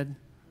deathbed.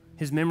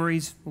 His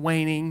memory's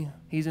waning.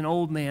 He's an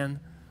old man.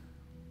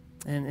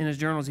 And in his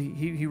journals,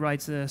 he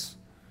writes this.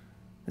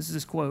 This is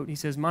his quote. He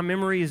says, my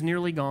memory is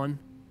nearly gone,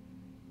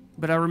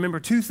 but I remember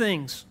two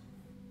things: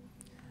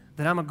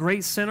 that I'm a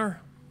great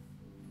sinner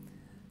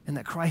and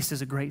that Christ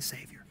is a great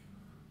Savior.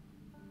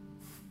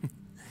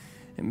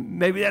 And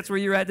maybe that's where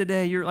you're at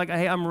today. You're like,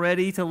 hey, I'm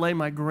ready to lay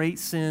my great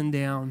sin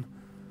down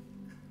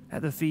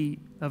at the feet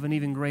of an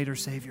even greater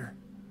Savior.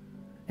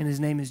 and his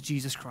name is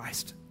Jesus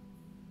Christ.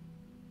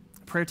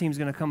 The prayer team is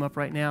going to come up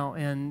right now,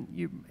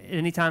 and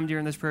anytime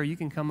during this prayer, you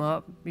can come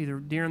up, either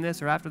during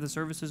this or after the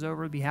service is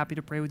over. I'd be happy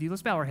to pray with you.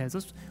 Let's bow our heads.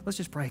 Let's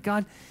just pray.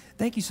 God,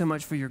 thank you so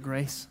much for your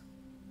grace.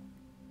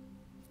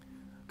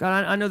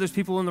 God, I know there's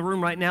people in the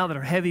room right now that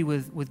are heavy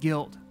with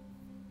guilt.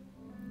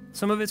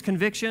 Some of it's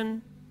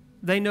conviction.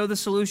 They know the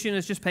solution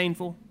is just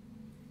painful.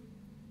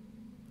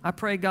 I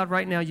pray, God,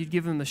 right now you'd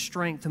give them the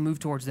strength to move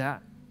towards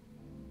that,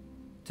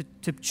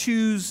 to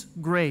choose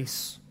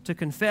grace, to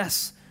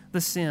confess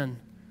the sin,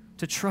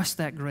 to trust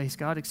that grace.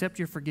 God, accept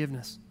your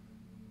forgiveness.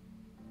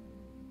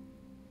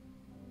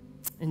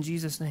 In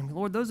Jesus' name.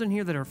 Lord, those in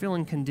here that are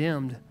feeling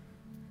condemned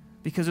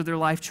because of their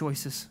life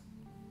choices,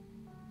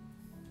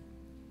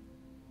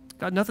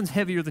 God, nothing's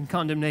heavier than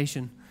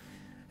condemnation.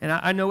 And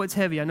I know it's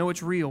heavy. I know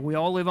it's real. We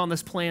all live on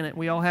this planet.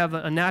 We all have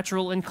a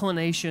natural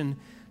inclination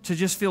to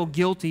just feel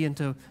guilty and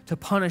to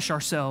punish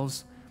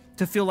ourselves,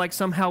 to feel like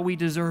somehow we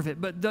deserve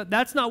it. But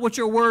that's not what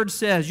your word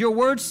says. Your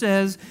word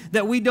says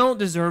that we don't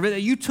deserve it,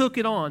 that you took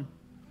it on.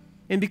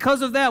 And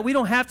because of that, we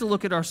don't have to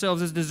look at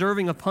ourselves as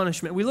deserving of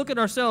punishment. We look at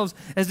ourselves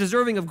as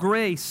deserving of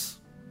grace.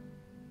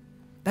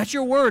 That's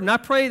your word, and I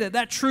pray that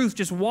that truth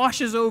just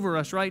washes over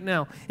us right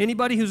now.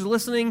 Anybody who's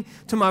listening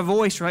to my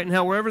voice right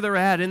now, wherever they're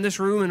at, in this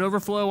room and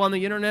overflow on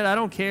the internet, I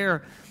don't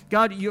care.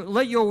 God,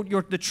 let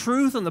the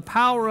truth and the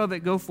power of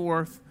it go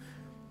forth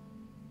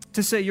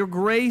to say your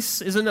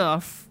grace is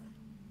enough,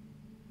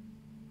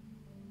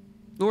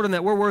 Lord, and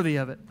that we're worthy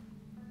of it.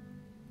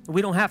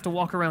 We don't have to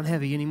walk around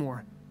heavy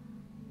anymore.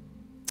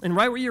 And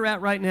right where you're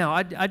at right now,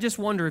 I just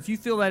wonder if you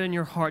feel that in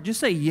your heart,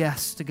 just say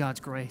yes to God's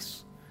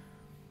grace.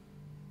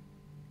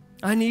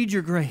 I need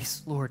your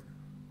grace, Lord.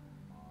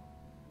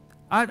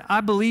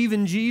 I believe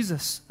in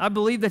Jesus. I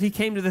believe that he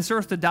came to this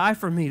earth to die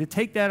for me, to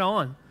take that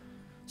on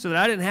so that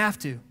I didn't have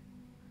to.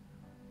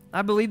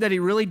 I believe that he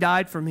really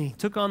died for me,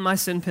 took on my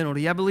sin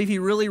penalty. I believe he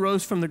really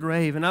rose from the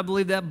grave, and I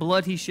believe that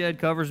blood he shed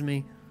covers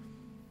me.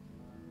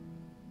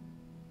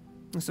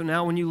 And so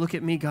now when you look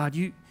at me, God,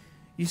 you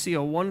see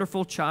a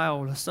wonderful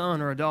child, a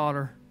son or a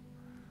daughter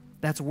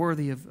that's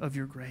worthy of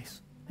your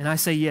grace. And I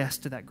say yes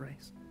to that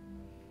grace.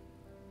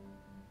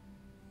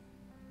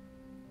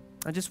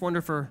 I just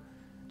wonder for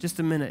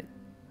just a minute,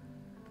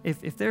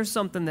 if there's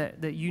something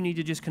that you need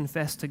to just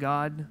confess to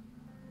God,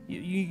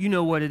 you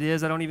know what it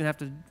is. I don't even have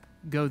to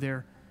go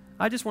there.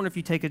 I just wonder if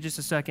you take just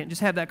a second,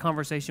 just have that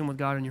conversation with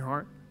God in your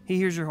heart. He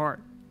hears your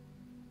heart.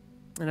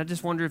 And I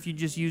just wonder if you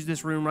just use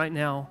this room right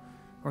now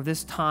or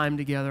this time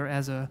together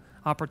as an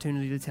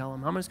opportunity to tell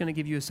him. I'm just going to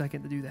give you a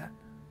second to do that.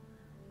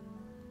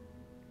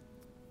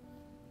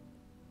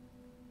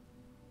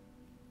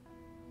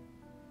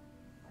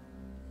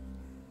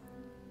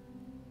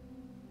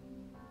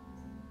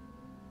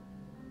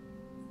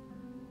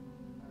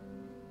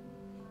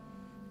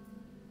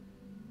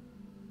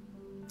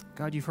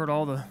 God, you've heard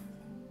all the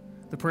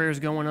prayers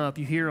going up.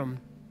 You hear them.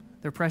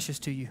 They're precious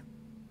to you.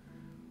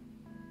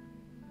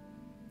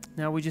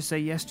 Now we just say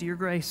yes to your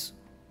grace.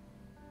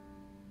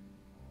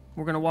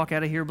 We're going to walk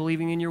out of here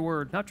believing in your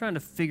word, not trying to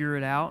figure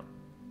it out.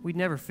 We'd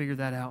never figure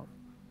that out.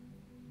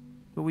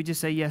 But we just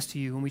say yes to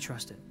you and we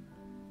trust it.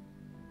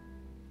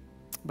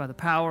 By the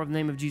power of the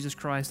name of Jesus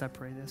Christ, I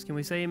pray this. Can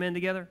we say amen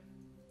together?